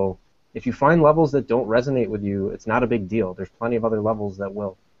 So if you find levels that don't resonate with you, it's not a big deal. There's plenty of other levels that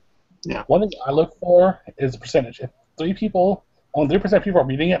will. Yeah. One thing I look for is the percentage. If only 3% of people are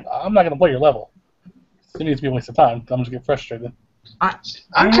beating it, I'm not going to play your level. It needs to be a waste of time. I'm just get frustrated. I'm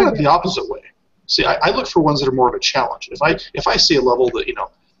kind of the opposite way. See, I look for ones that are more of a challenge. If I see a level that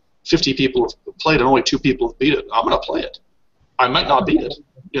 50 people have played and only 2 people have beat it, I'm going to play it. I might not beat it,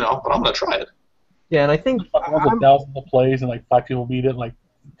 but I'm going to try it. Yeah, and I think thousands of plays and like 5 people beat it.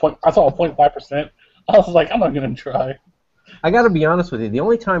 I saw a 0.5%. I was like, I'm not going to try. I got to be honest with you. The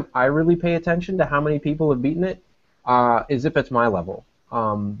only time I really pay attention to how many people have beaten it is if it's my level.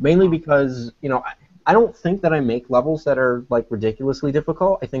 Mainly because I don't think that I make levels that are like ridiculously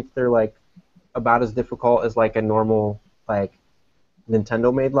difficult. I think they're like about as difficult as like a normal like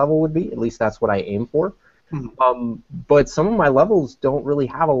Nintendo-made level would be. At least that's what I aim for. But some of my levels don't really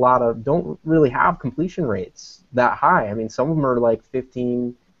have completion rates that high. I mean, some of them are like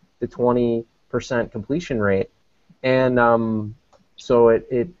 15 to 20% completion rate, and so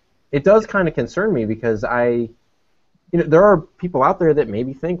it does kind of concern me, because there are people out there that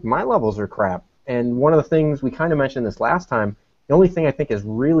maybe think my levels are crap. And one of the things, we kind of mentioned this last time, the only thing I think is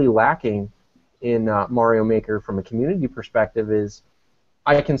really lacking in Mario Maker from a community perspective is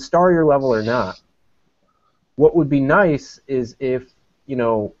I can star your level or not. What would be nice is if,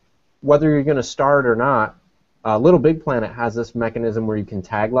 whether you're going to star it or not, Little Big Planet has this mechanism where you can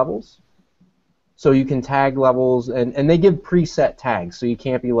tag levels. So you can tag levels, and they give preset tags, so you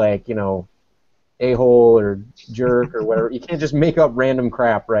can't be like, a-hole or jerk or whatever. You can't just make up random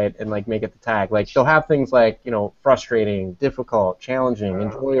crap, right, and like make it the tag. Like, they'll have things like, frustrating, difficult, challenging,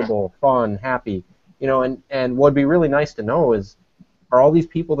 enjoyable, fun, happy. And what'd be really nice to know is, are all these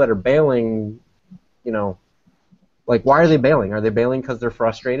people that are bailing, like, why are they bailing? Are they bailing because they're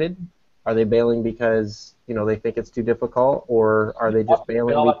frustrated? Are they bailing because, they think it's too difficult? Or are they just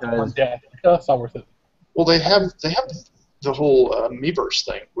bailing because... It's not worth it. Well, they have the whole Miiverse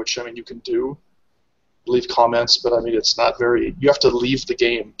thing, which, you can do, leave comments, but, it's not very... You have to leave the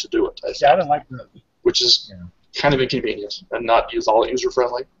game to do it, I think. Yeah, I don't like that. Which is kind of inconvenient and not all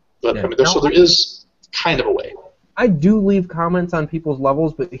user-friendly. But, Yeah. there is kind of a way. I do leave comments on people's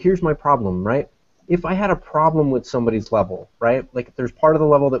levels, but here's my problem, right? If I had a problem with somebody's level, right? Like if there's part of the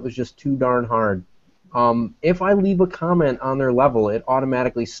level that was just too darn hard, if I leave a comment on their level, it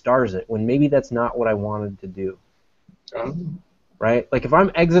automatically stars it, when maybe that's not what I wanted to do. Right? Like if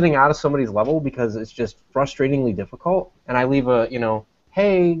I'm exiting out of somebody's level because it's just frustratingly difficult, and I leave a,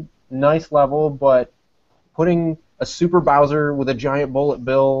 hey, nice level, but putting a Super Bowser with a giant bullet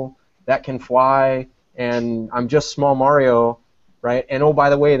bill that can fly, and I'm just small Mario, right? And oh, by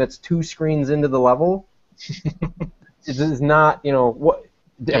the way, that's 2 screens into the level. This is not, what?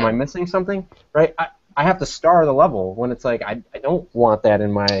 Am I missing something? Right? I have to star the level when it's like I don't want that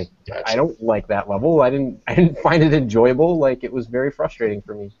in my. Gotcha. I don't like that level. I didn't find it enjoyable. Like, it was very frustrating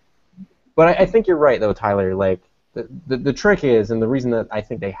for me. But I think you're right though, Tyler. Like the trick is, and the reason that I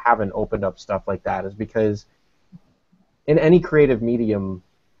think they haven't opened up stuff like that is because in any creative medium,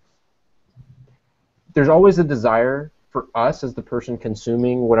 there's always a desire for us as the person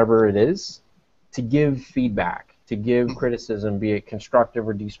consuming whatever it is to give feedback, to give criticism, be it constructive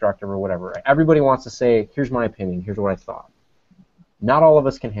or destructive or whatever. Everybody wants to say, here's my opinion, here's what I thought. Not all of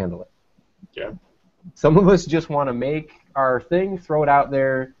us can handle it. Yeah. Some of us just want to make our thing, throw it out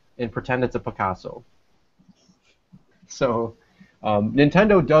there, and pretend it's a Picasso. So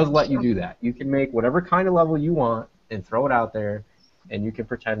Nintendo does let you do that. You can make whatever kind of level you want and throw it out there, and you can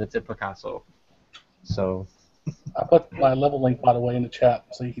pretend it's a Picasso. So I put my level link, by the way, in the chat,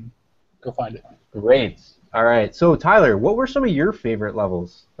 so you can go find it. great. All right. So Tyler, what were some of your favorite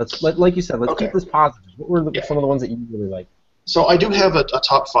levels? Like you said, let's keep Okay. this positive. What were Yeah. some of the ones that you really liked? So I do have a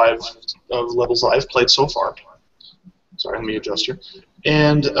top 5 of levels that I've played so far. Sorry, let me adjust here.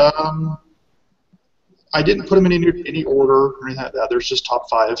 And I didn't put them in any order or anything like that. There's just top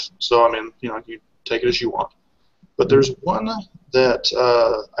 5. So I mean, you take it as you want. But there's one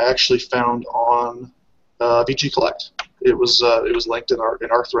that I actually found on VG Collect. It was linked in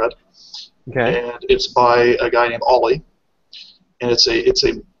our thread, Okay. and it's by a guy named Olly, and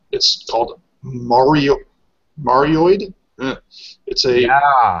it's called Marioid. It's a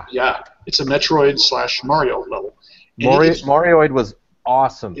Yeah. yeah, it's a Metroid / Mario level. And Marioid was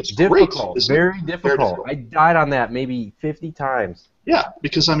awesome. it's great, Difficult. isn't it? Very Very difficult. difficult. I died on that maybe 50 times. Yeah,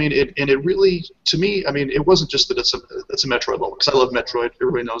 because I mean, it really, to me, I mean, it wasn't just that it's a Metroid level, because I love Metroid,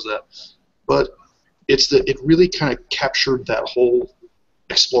 everybody knows that, but it's that it really kind of captured that whole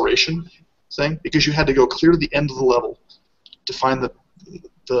exploration thing, because you had to go clear to the end of the level to find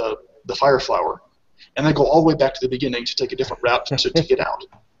the fire flower, and then go all the way back to the beginning to take a different route to get out.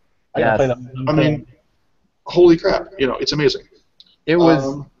 I gotta play Yes. that. I mean, holy crap, it's amazing. It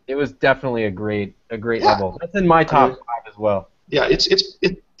was definitely a great Yeah. level. That's in my top 5 as well. Yeah, it's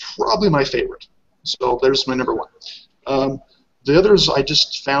probably my favorite. So there's my number 1. The others I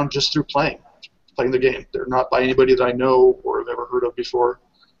just found just through playing the game. They're not by anybody that I know or have ever heard of before.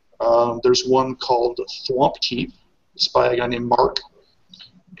 There's one called Thwomp. It's by a guy named Mark,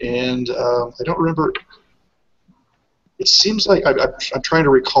 and I don't remember. It seems like I'm trying to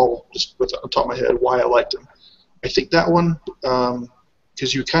recall just on top of my head why I liked him. I think that one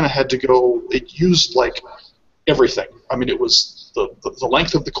because you kind of had to go. It used like everything. I mean, it was the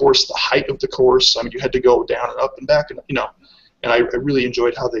length of the course, the height of the course. I mean, you had to go down and up and back, and and I really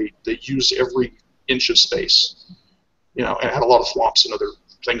enjoyed how they used every inch of space. And it had a lot of thwomps and other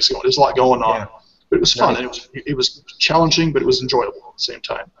things going. There's a lot going on, Yeah. but it was fun. Nice. And it was challenging, but it was enjoyable at the same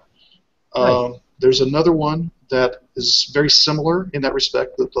time. Nice. There's another one that is very similar in that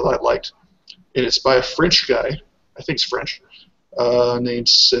respect that I liked, and it's by a French guy. I think it's French, named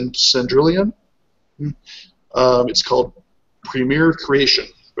Cendrillon. It's called Premier Creation,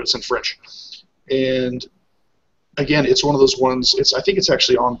 but it's in French. And again, it's one of those ones. I think it's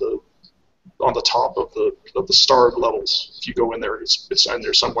actually on the top of the starred levels. If you go in there, it's in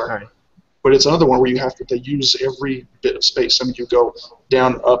there somewhere. All right. But it's another one where you have to use every bit of space. I mean, you go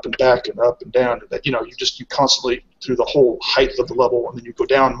down, up, and back, and up and down. And you constantly through the whole height of the level, and then you go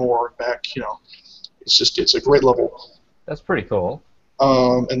down more and back. It's a great level. That's pretty cool.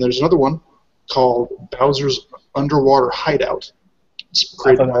 And there's another one called Bowser's Underwater Hideout. It's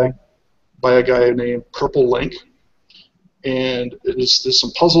created by a guy named Purple Link, and there's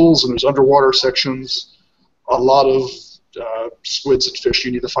some puzzles and there's underwater sections, a lot of squids and fish.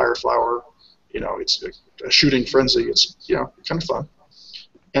 You need the fire flower. It's a shooting frenzy. It's kind of fun.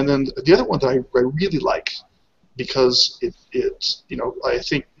 And then the other one that I really like, because I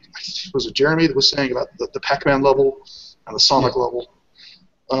think was it Jeremy that was saying about the Pac-Man level and the Sonic level.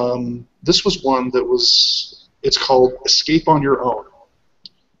 This was one that it's called Escape on Your Own,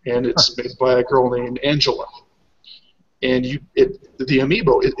 and it's made by a girl named Angela. And the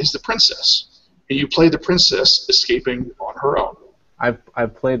amiibo is the princess, and you play the princess escaping on her own.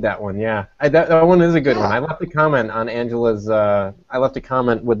 I've played that one. Yeah, that one is a good one. I left a comment on Angela's. I left a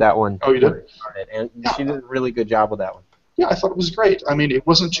comment with that one. Oh, you did? And she did a really good job with that one. Yeah, I thought it was great. I mean, it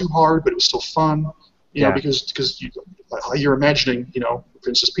wasn't too hard, but it was still fun. Because you're imagining,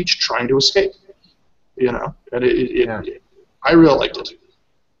 Princess Peach trying to escape. And I really liked it.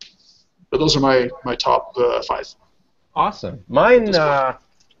 But those are my top 5. Awesome. Mine,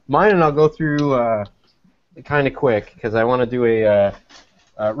 and I'll go through kind of quick because I want to do a.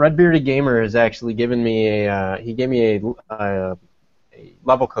 Red Bearded Gamer has actually given me he gave me a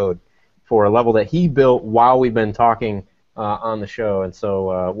level code for a level that he built while we've been talking on the show, and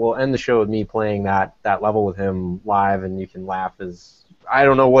so we'll end the show with me playing that level with him live, and you can laugh as I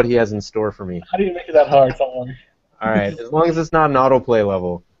don't know what he has in store for me. How do you make it that hard? Don't worry. All right, as long as it's not an autoplay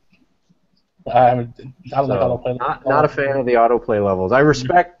level. I don't like autoplay. Not a fan of the autoplay levels. I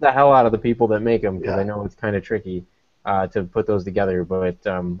respect the hell out of the people that make them because I know it's kind of tricky to put those together. But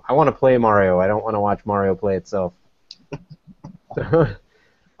I want to play Mario. I don't want to watch Mario play itself.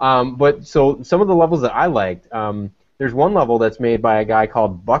 But so some of the levels that I liked, there's one level that's made by a guy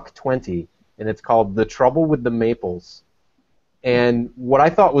called Buck20, and it's called The Trouble with the Maples. And what I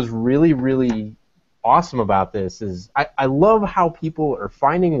thought was really, really awesome about this is I love how people are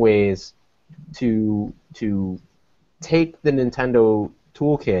finding ways to take the Nintendo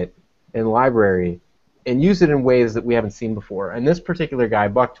toolkit and library and use it in ways that we haven't seen before. And this particular guy,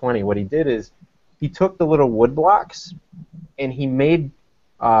 Buck20, what he did is he took the little wood blocks and he made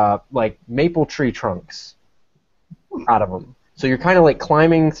like maple tree trunks out of them. So you're kind of like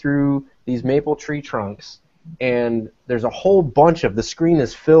climbing through these maple tree trunks, and there's a whole bunch of the screen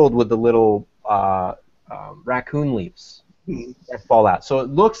is filled with the little raccoon leaves that fall out. So it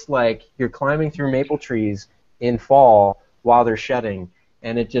looks like you're climbing through maple trees in fall while they're shedding,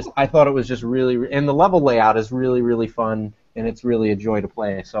 and I thought it was just really, and the level layout is really, really fun, and it's really a joy to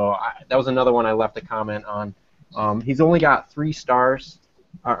play. So that was another one I left a comment on. He's only got 3 stars,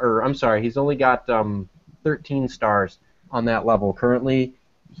 or I'm sorry, he's only got 13 stars on that level. Currently,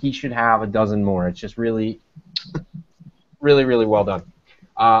 he should have a dozen more. It's just really, really, really well done.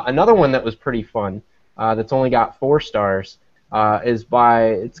 Another one that was pretty fun, that's only got 4 stars,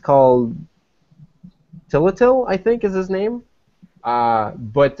 it's called Tillatil, I think is his name.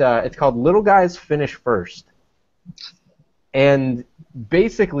 But it's called Little Guys Finish First. And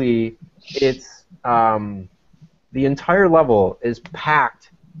basically, it's the entire level is packed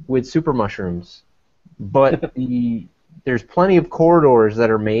with super mushrooms, but there's plenty of corridors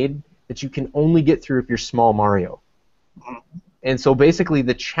that are made that you can only get through if you're small Mario. And so basically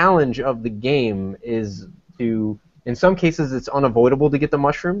the challenge of the game is to, in some cases it's unavoidable to get the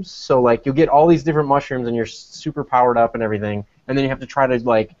mushrooms, so like you'll get all these different mushrooms and you're super powered up and everything, and then you have to try to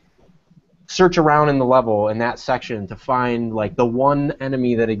like search around in the level in that section to find like the one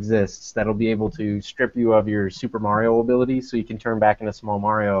enemy that exists that'll be able to strip you of your Super Mario ability so you can turn back into small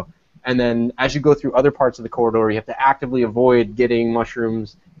Mario. And then as you go through other parts of the corridor, you have to actively avoid getting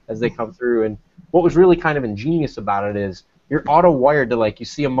mushrooms as they come through. And what was really kind of ingenious about it is you're auto-wired to, like, you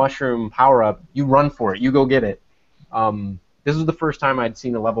see a mushroom power-up, you run for it, you go get it. This was the first time I'd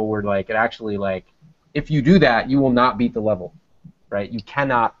seen a level where, like, it actually, like, if you do that, you will not beat the level, right? You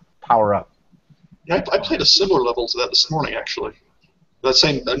cannot power up. Yeah, I played a similar level to that this morning, actually. That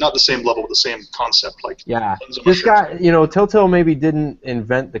same, not the same level, but the same concept. Like, yeah, this guy, you know, Telltale maybe didn't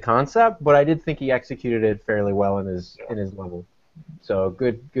invent the concept, but I did think he executed it fairly well in his level. So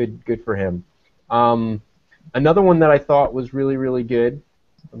good for him. Another one that I thought was really, really good.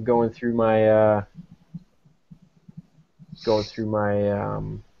 I'm going through my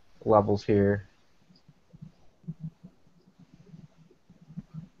levels here.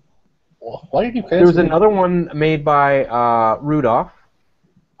 Why did you There was another one made by Rudolph.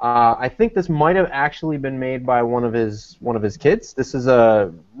 I think this might have actually been made by one of his kids. This is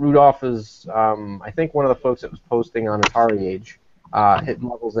Rudolph is I think one of the folks that was posting on Atari Age hit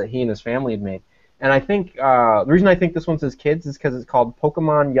levels that he and his family had made. And I think the reason I think this one's his kids is because it's called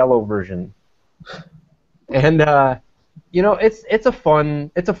Pokemon Yellow version. And you know, it's a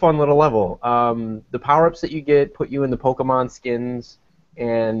fun little level. The power-ups that you get put you in the Pokemon skins,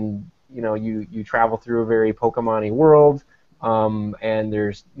 and you know you travel through a very Pokemon-y world. And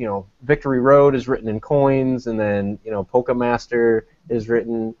there's, you know, Victory Road is written in coins, and then, you know, Pokemaster is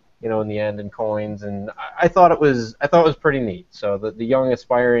written, you know, in the end in coins, and I thought it was pretty neat. So the young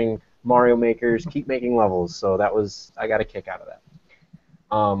aspiring Mario makers keep making levels, so I got a kick out of that.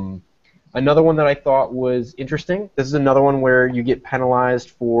 Another one that I thought was interesting. This is another one where you get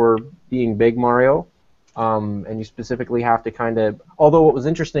penalized for being big Mario, and you specifically have to kind of. Although what was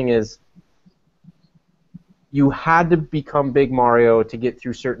interesting is, you had to become Big Mario to get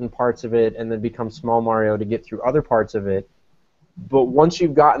through certain parts of it, and then become Small Mario to get through other parts of it. But once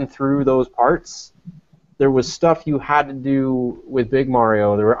you've gotten through those parts, there was stuff you had to do with Big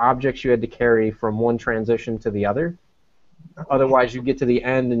Mario. There were objects you had to carry from one transition to the other. Otherwise, you get to the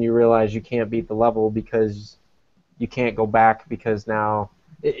end and you realize you can't beat the level because you can't go back, because now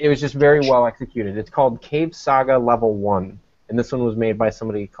it was just very well executed. It's called Cave Saga Level 1, and this one was made by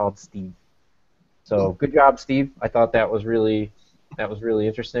somebody called Steve. So good job, Steve. I thought that was really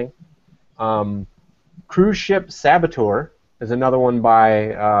interesting. Cruise Ship Saboteur is another one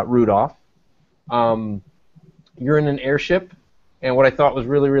by Rudolph. You're in an airship, and what I thought was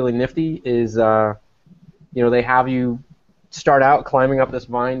really, really nifty is, you know, they have you start out climbing up this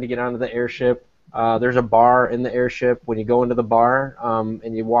vine to get onto the airship. There's a bar in the airship. When you go into the bar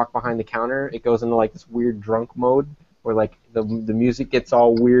and you walk behind the counter, it goes into like this weird drunk mode, where like the music gets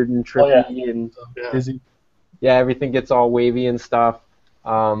all weird and trippy and dizzy. Yeah, everything gets all wavy and stuff.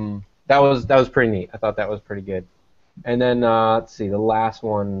 That was pretty neat. I thought that was pretty good. And then let's see, the last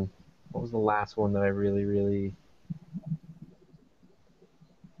one. What was the last one that I really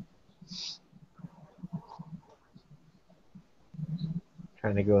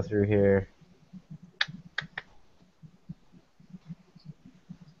trying to go through here?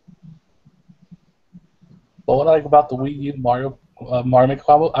 But what I like about the Wii U Mario Maker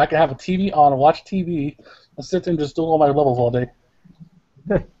combo, I can have a TV on and watch TV and sit there and just do all my levels all day.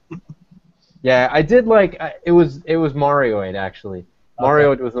 Yeah, I did like it was Marioid actually. Okay.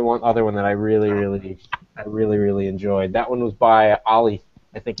 Marioid was the other one that I really enjoyed. That one was by Olly,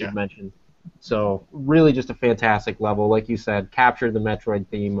 I think Yeah. you'd mentioned. So really just a fantastic level, like you said, captured the Metroid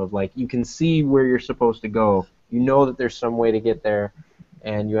theme of like you can see where you're supposed to go. You know that there's some way to get there,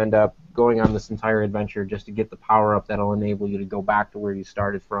 and you end up going on this entire adventure just to get the power up that'll enable you to go back to where you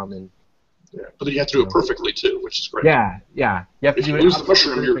started from and Yeah. But then you have to do you it know. perfectly too, which is great. Yeah, yeah. You have to If do you it lose the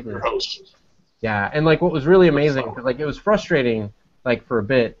absolutely mushroom, perfectly. you're host. Yeah, and like what was really amazing, because like it was frustrating, like for a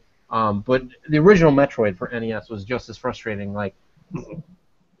bit, but the original Metroid for NES was just as frustrating. Like Mhm.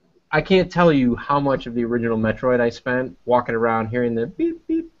 I can't tell you how much of the original Metroid I spent walking around hearing the beep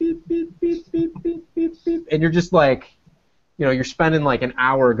beep beep beep beep beep beep beep beep, and you're just like, you're spending like an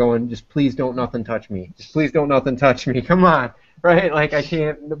hour going, just please don't nothing touch me, just please don't nothing touch me, come on, right? Like I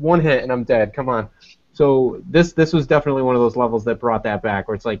can't one hit and I'm dead, come on. So this was definitely one of those levels that brought that back,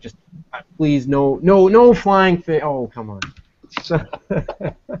 where it's like just please no flying fish. Oh come on.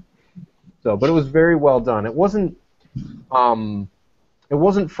 So, but it was very well done. Um, it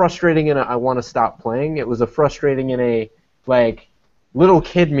wasn't frustrating in a I want to stop playing. It was a frustrating in a like little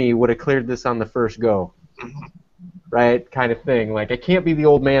kid me would have cleared this on the first go, Mhm. right? Kind of thing. Like I can't be the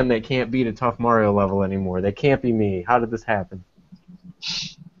old man that can't beat a tough Mario level anymore. That can't be me. How did this happen?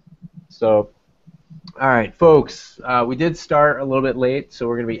 So, all right, folks, we did start a little bit late, so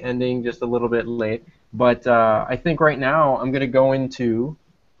we're going to be ending just a little bit late. But I think right now I'm going to go into,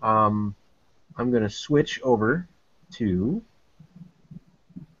 I'm going to switch over to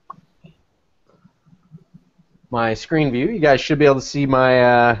my screen view. You guys should be able to see my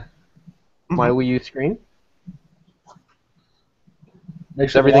Mhm. Wii U screen. Make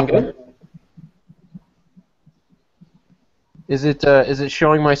Is sure the everything lock on. good? Is it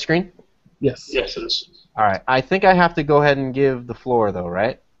showing my screen? Yes. Yes, it is. All right. I think I have to go ahead and give the floor though,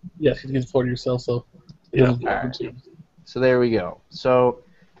 right? Yes, you can afford it yourself, so it Yeah. doesn't All block right. into. So there we go. So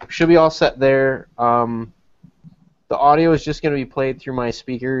should be all set there. The audio is just going to be played through my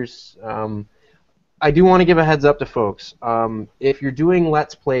speakers. I do want to give a heads up to folks. If you're doing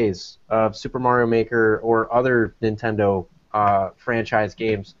Let's Plays of Super Mario Maker or other Nintendo franchise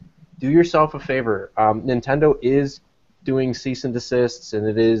games, do yourself a favor. Nintendo is doing cease and desists, and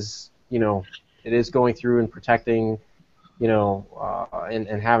it is going through and protecting,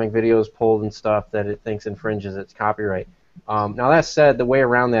 and having videos pulled and stuff that it thinks infringes its copyright. Now that said, the way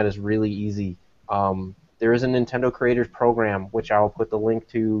around that is really easy. There is a Nintendo Creators Program, which I will put the link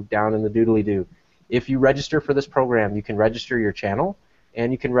to down in the doodly-doo. If you register for this program, you can register your channel,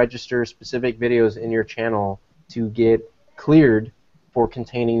 and you can register specific videos in your channel to get cleared for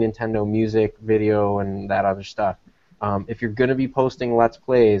containing Nintendo music, video, and that other stuff. If you're going to be posting Let's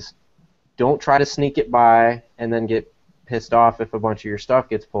Plays, don't try to sneak it by and then get pissed off if a bunch of your stuff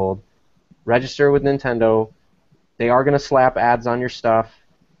gets pulled. Register with Nintendo. They are going to slap ads on your stuff.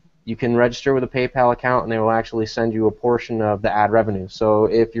 You can register with a PayPal account, and they will actually send you a portion of the ad revenue. So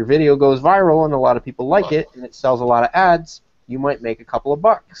if your video goes viral and a lot of people like it, and it sells a lot of ads, you might make a couple of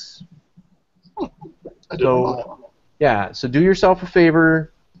bucks. I didn't know that. So, yeah, so do yourself a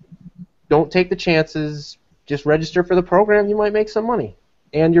favor. Don't take the chances. Just register for the program. You might make some money,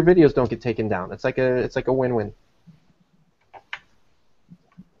 and your videos don't get taken down. It's like a win-win.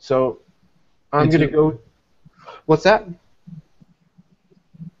 So I'm Into- gonna go. What's that?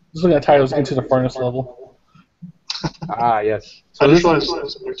 Just looking at titles into the furnace level. Ah, yes. I So just this realized is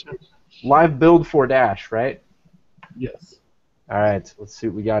that was there too. live build for Dash, right? Yes. All right. Let's see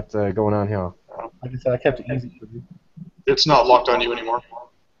what we got going on here. Like I said, I kept it easy for you. It's not locked on you anymore.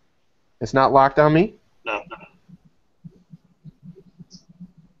 It's not locked on me. No.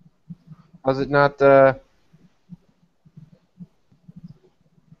 How's it not?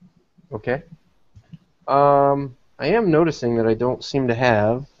 Okay. I am noticing that I don't seem to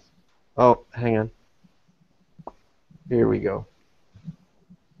have. Oh, hang on. Here we go.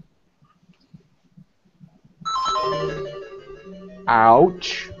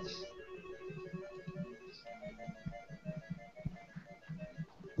 Ouch.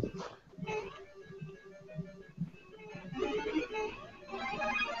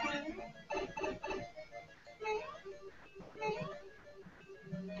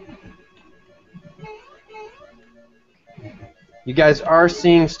 You guys are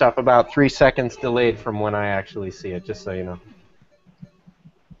seeing stuff about 3 seconds delayed from when I actually see it, just so you know.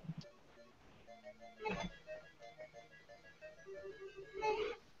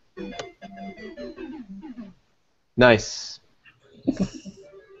 Nice.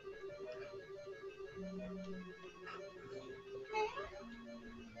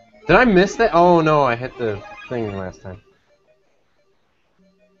 Did I miss that? Oh no, I hit the thing last time.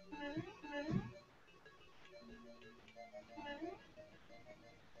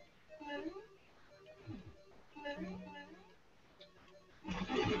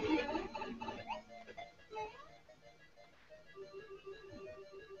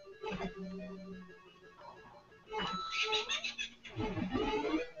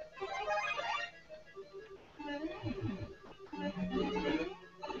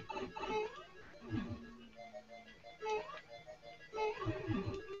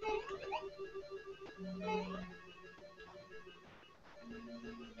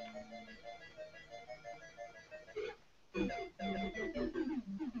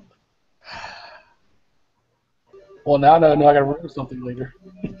 Well, now I know I gotta remember something later.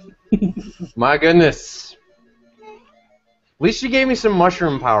 My goodness. At least you gave me some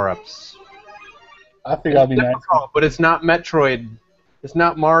mushroom power-ups. I think that'd be nice. Difficult, but it's not Metroid. It's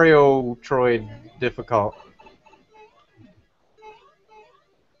not Mario Troid difficult.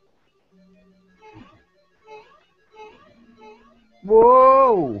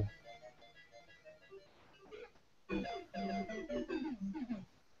 Whoa!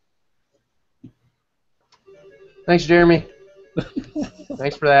 Thanks, Jeremy.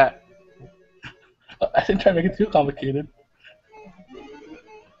 Thanks for that. I didn't try to make it too complicated.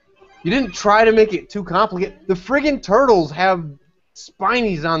 You didn't try to make it too complicated. The friggin' turtles have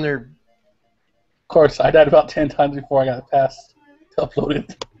spinies on their... Of course, I died about 10 times before I got past to upload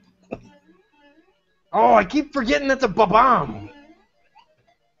it. Oh, I keep forgetting that's a ba-bomb.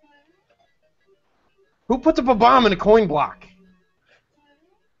 Who puts a ba-bomb in a coin block?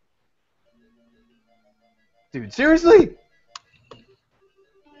 Dude, seriously?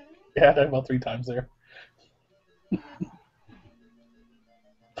 Yeah, I died about 3 times there.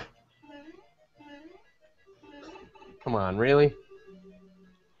 Come on, really?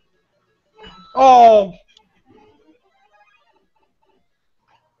 Oh!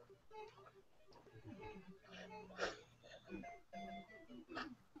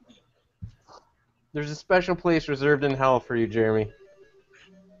 There's a special place reserved in hell for you, Jeremy.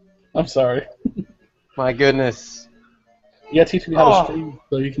 I'm sorry. My goodness. You gotta teach me how to stream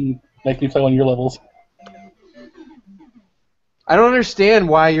so you can make me play on your levels. I don't understand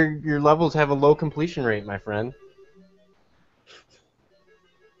why your levels have a low completion rate, my friend.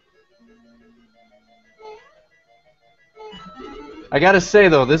 I gotta say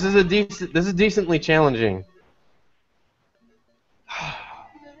though, this is decently challenging.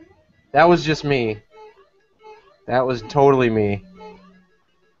 That was just me. That was totally me.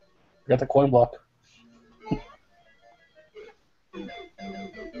 Got the coin block.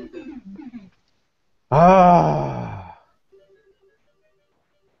 Ah.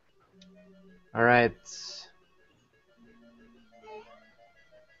 All right.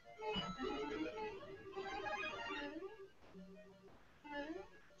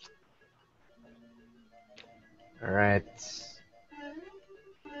 All right.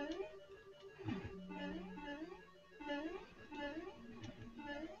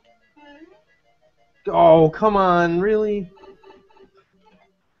 Oh, come on, really?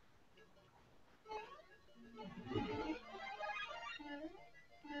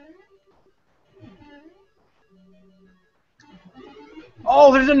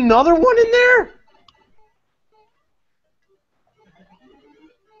 Oh, there's another one in there?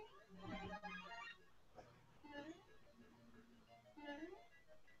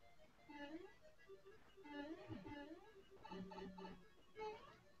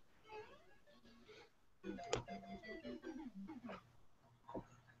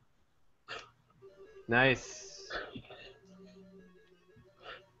 Nice.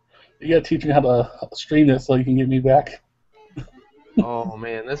 You gotta teach me how to stream this so you can get me back. Oh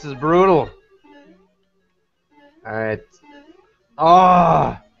man, this is brutal. All right.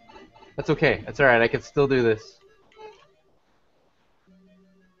 Ah, that's okay. That's all right. I can still do this.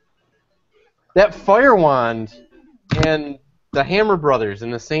 That fire wand and the Hammer Brothers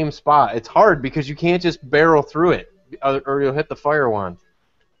in the same spot. It's hard because you can't just barrel through it, or you'll hit the fire wand.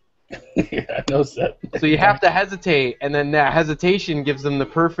 Yeah, I noticed that. So you have to hesitate, and then that hesitation gives them the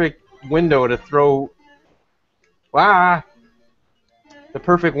perfect window to throw. The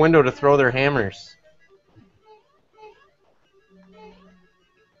perfect window to throw their hammers.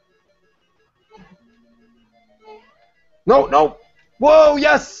 No, no! Whoa,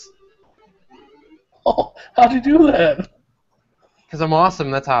 yes! Oh, how'd you do that? Because I'm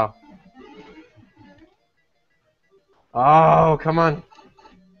awesome, that's how. Oh, come on.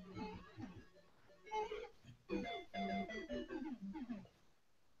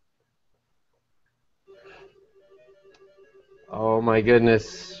 Oh my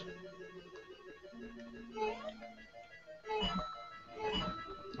goodness.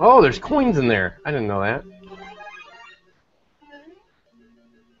 Oh, there's coins in there. I didn't know that.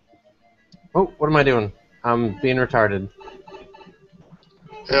 Oh, what am I doing? I'm being retarded.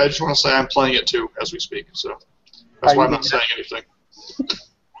 Yeah, I just want to say I'm playing it too as we speak, so that's why I'm not saying anything.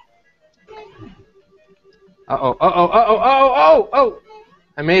 Oh!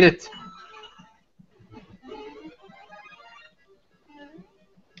 I made it.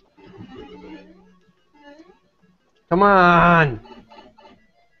 Come on.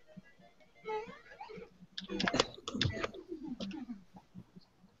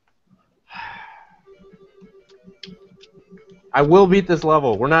 I will beat this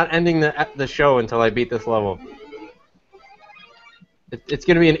level. We're not ending the show until I beat this level. It's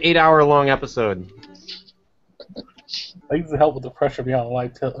going to be an 8-hour-long episode. I need to help with the pressure being on a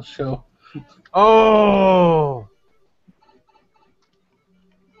live show. Oh!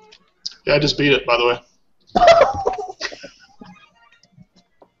 Yeah, I just beat it, by the way.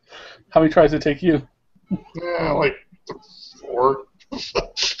 How many tries did it take you? Yeah, like 4.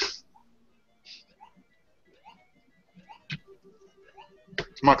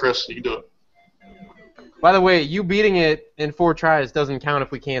 Come on, Chris, you can do it. By the way, you beating it in 4 tries doesn't count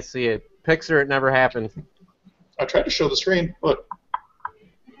if we can't see it. Pixar, it never happened. I tried to show the screen. Look.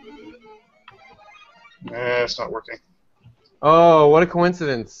 It's not working. Oh, what a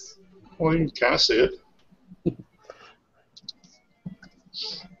coincidence. Well, you can kind of see it.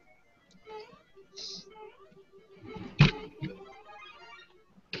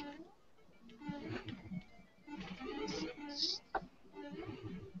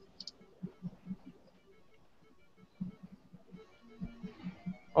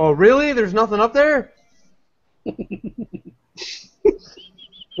 Oh, really? There's nothing up there?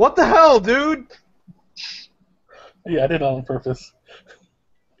 What the hell, dude? Yeah, I did it on purpose.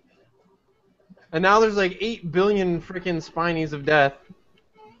 And now there's like 8 billion freaking spinies of death.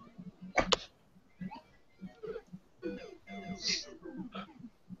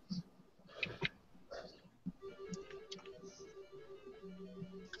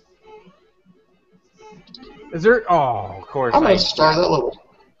 Is there? Oh, of course. I'm going to start that level.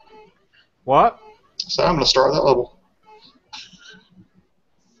 What? So I'm going to start that level.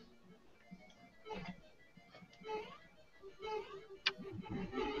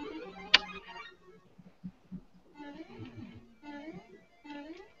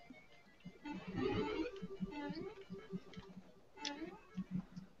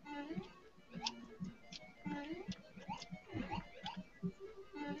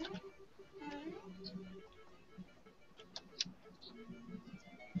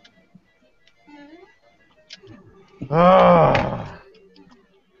 Oh,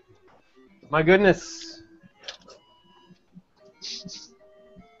 my goodness.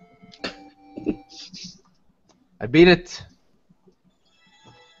 I beat it.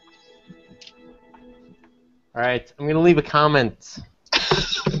 Alright, I'm going to leave a comment.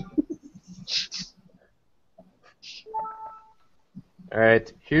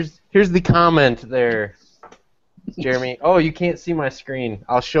 Alright, here's the comment there, Jeremy. Oh, you can't see my screen.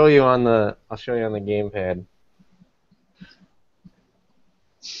 I'll show you on the gamepad.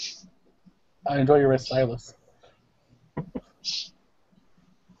 I enjoy your red stylus.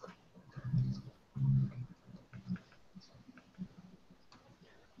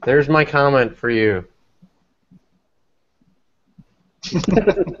 There's my comment for you.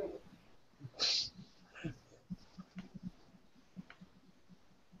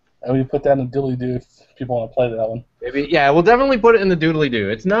 And we put that in the doodly-doo if people want to play that one. Maybe, yeah, we'll definitely put it in the doodly-doo.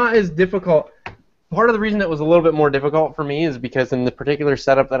 It's not as difficult. Part of the reason it was a little bit more difficult for me is because in the particular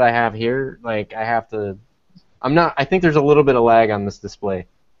setup that I have here, like, I have to... I think there's a little bit of lag on this display.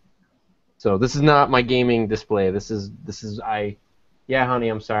 So this is not my gaming display. Yeah, honey,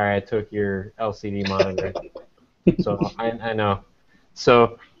 I'm sorry. I took your LCD monitor. So I know.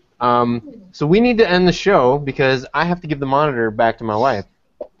 So we need to end the show because I have to give the monitor back to my wife.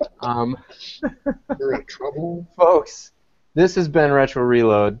 You're in trouble. Folks, this has been Retro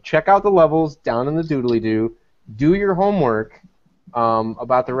Reload. Check out the levels down in the doodly-doo. Do your homework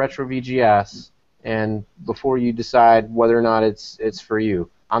about the Retro VGS, and before you decide whether or not it's for you.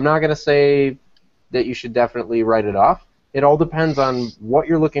 I'm not going to say that you should definitely write it off. It all depends on what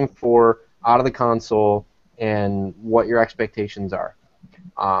you're looking for out of the console and what your expectations are.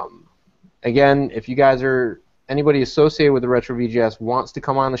 Again, if you guys are anybody associated with the Retro VGS wants to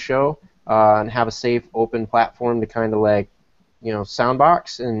come on the show and have a safe, open platform to kind of like,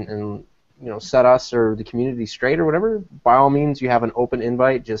 soundbox and set us or the community straight or whatever, by all means, you have an open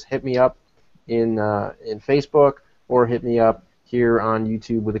invite. Just hit me up in Facebook or hit me up here on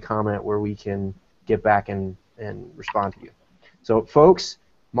YouTube with a comment where we can get back and respond to you. So, folks,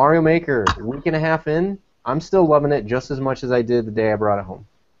 Mario Maker, a week and a half in, I'm still loving it just as much as I did the day I brought it home.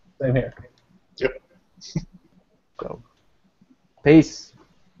 Same here. Yep. So, peace.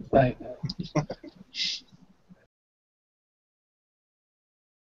 Right.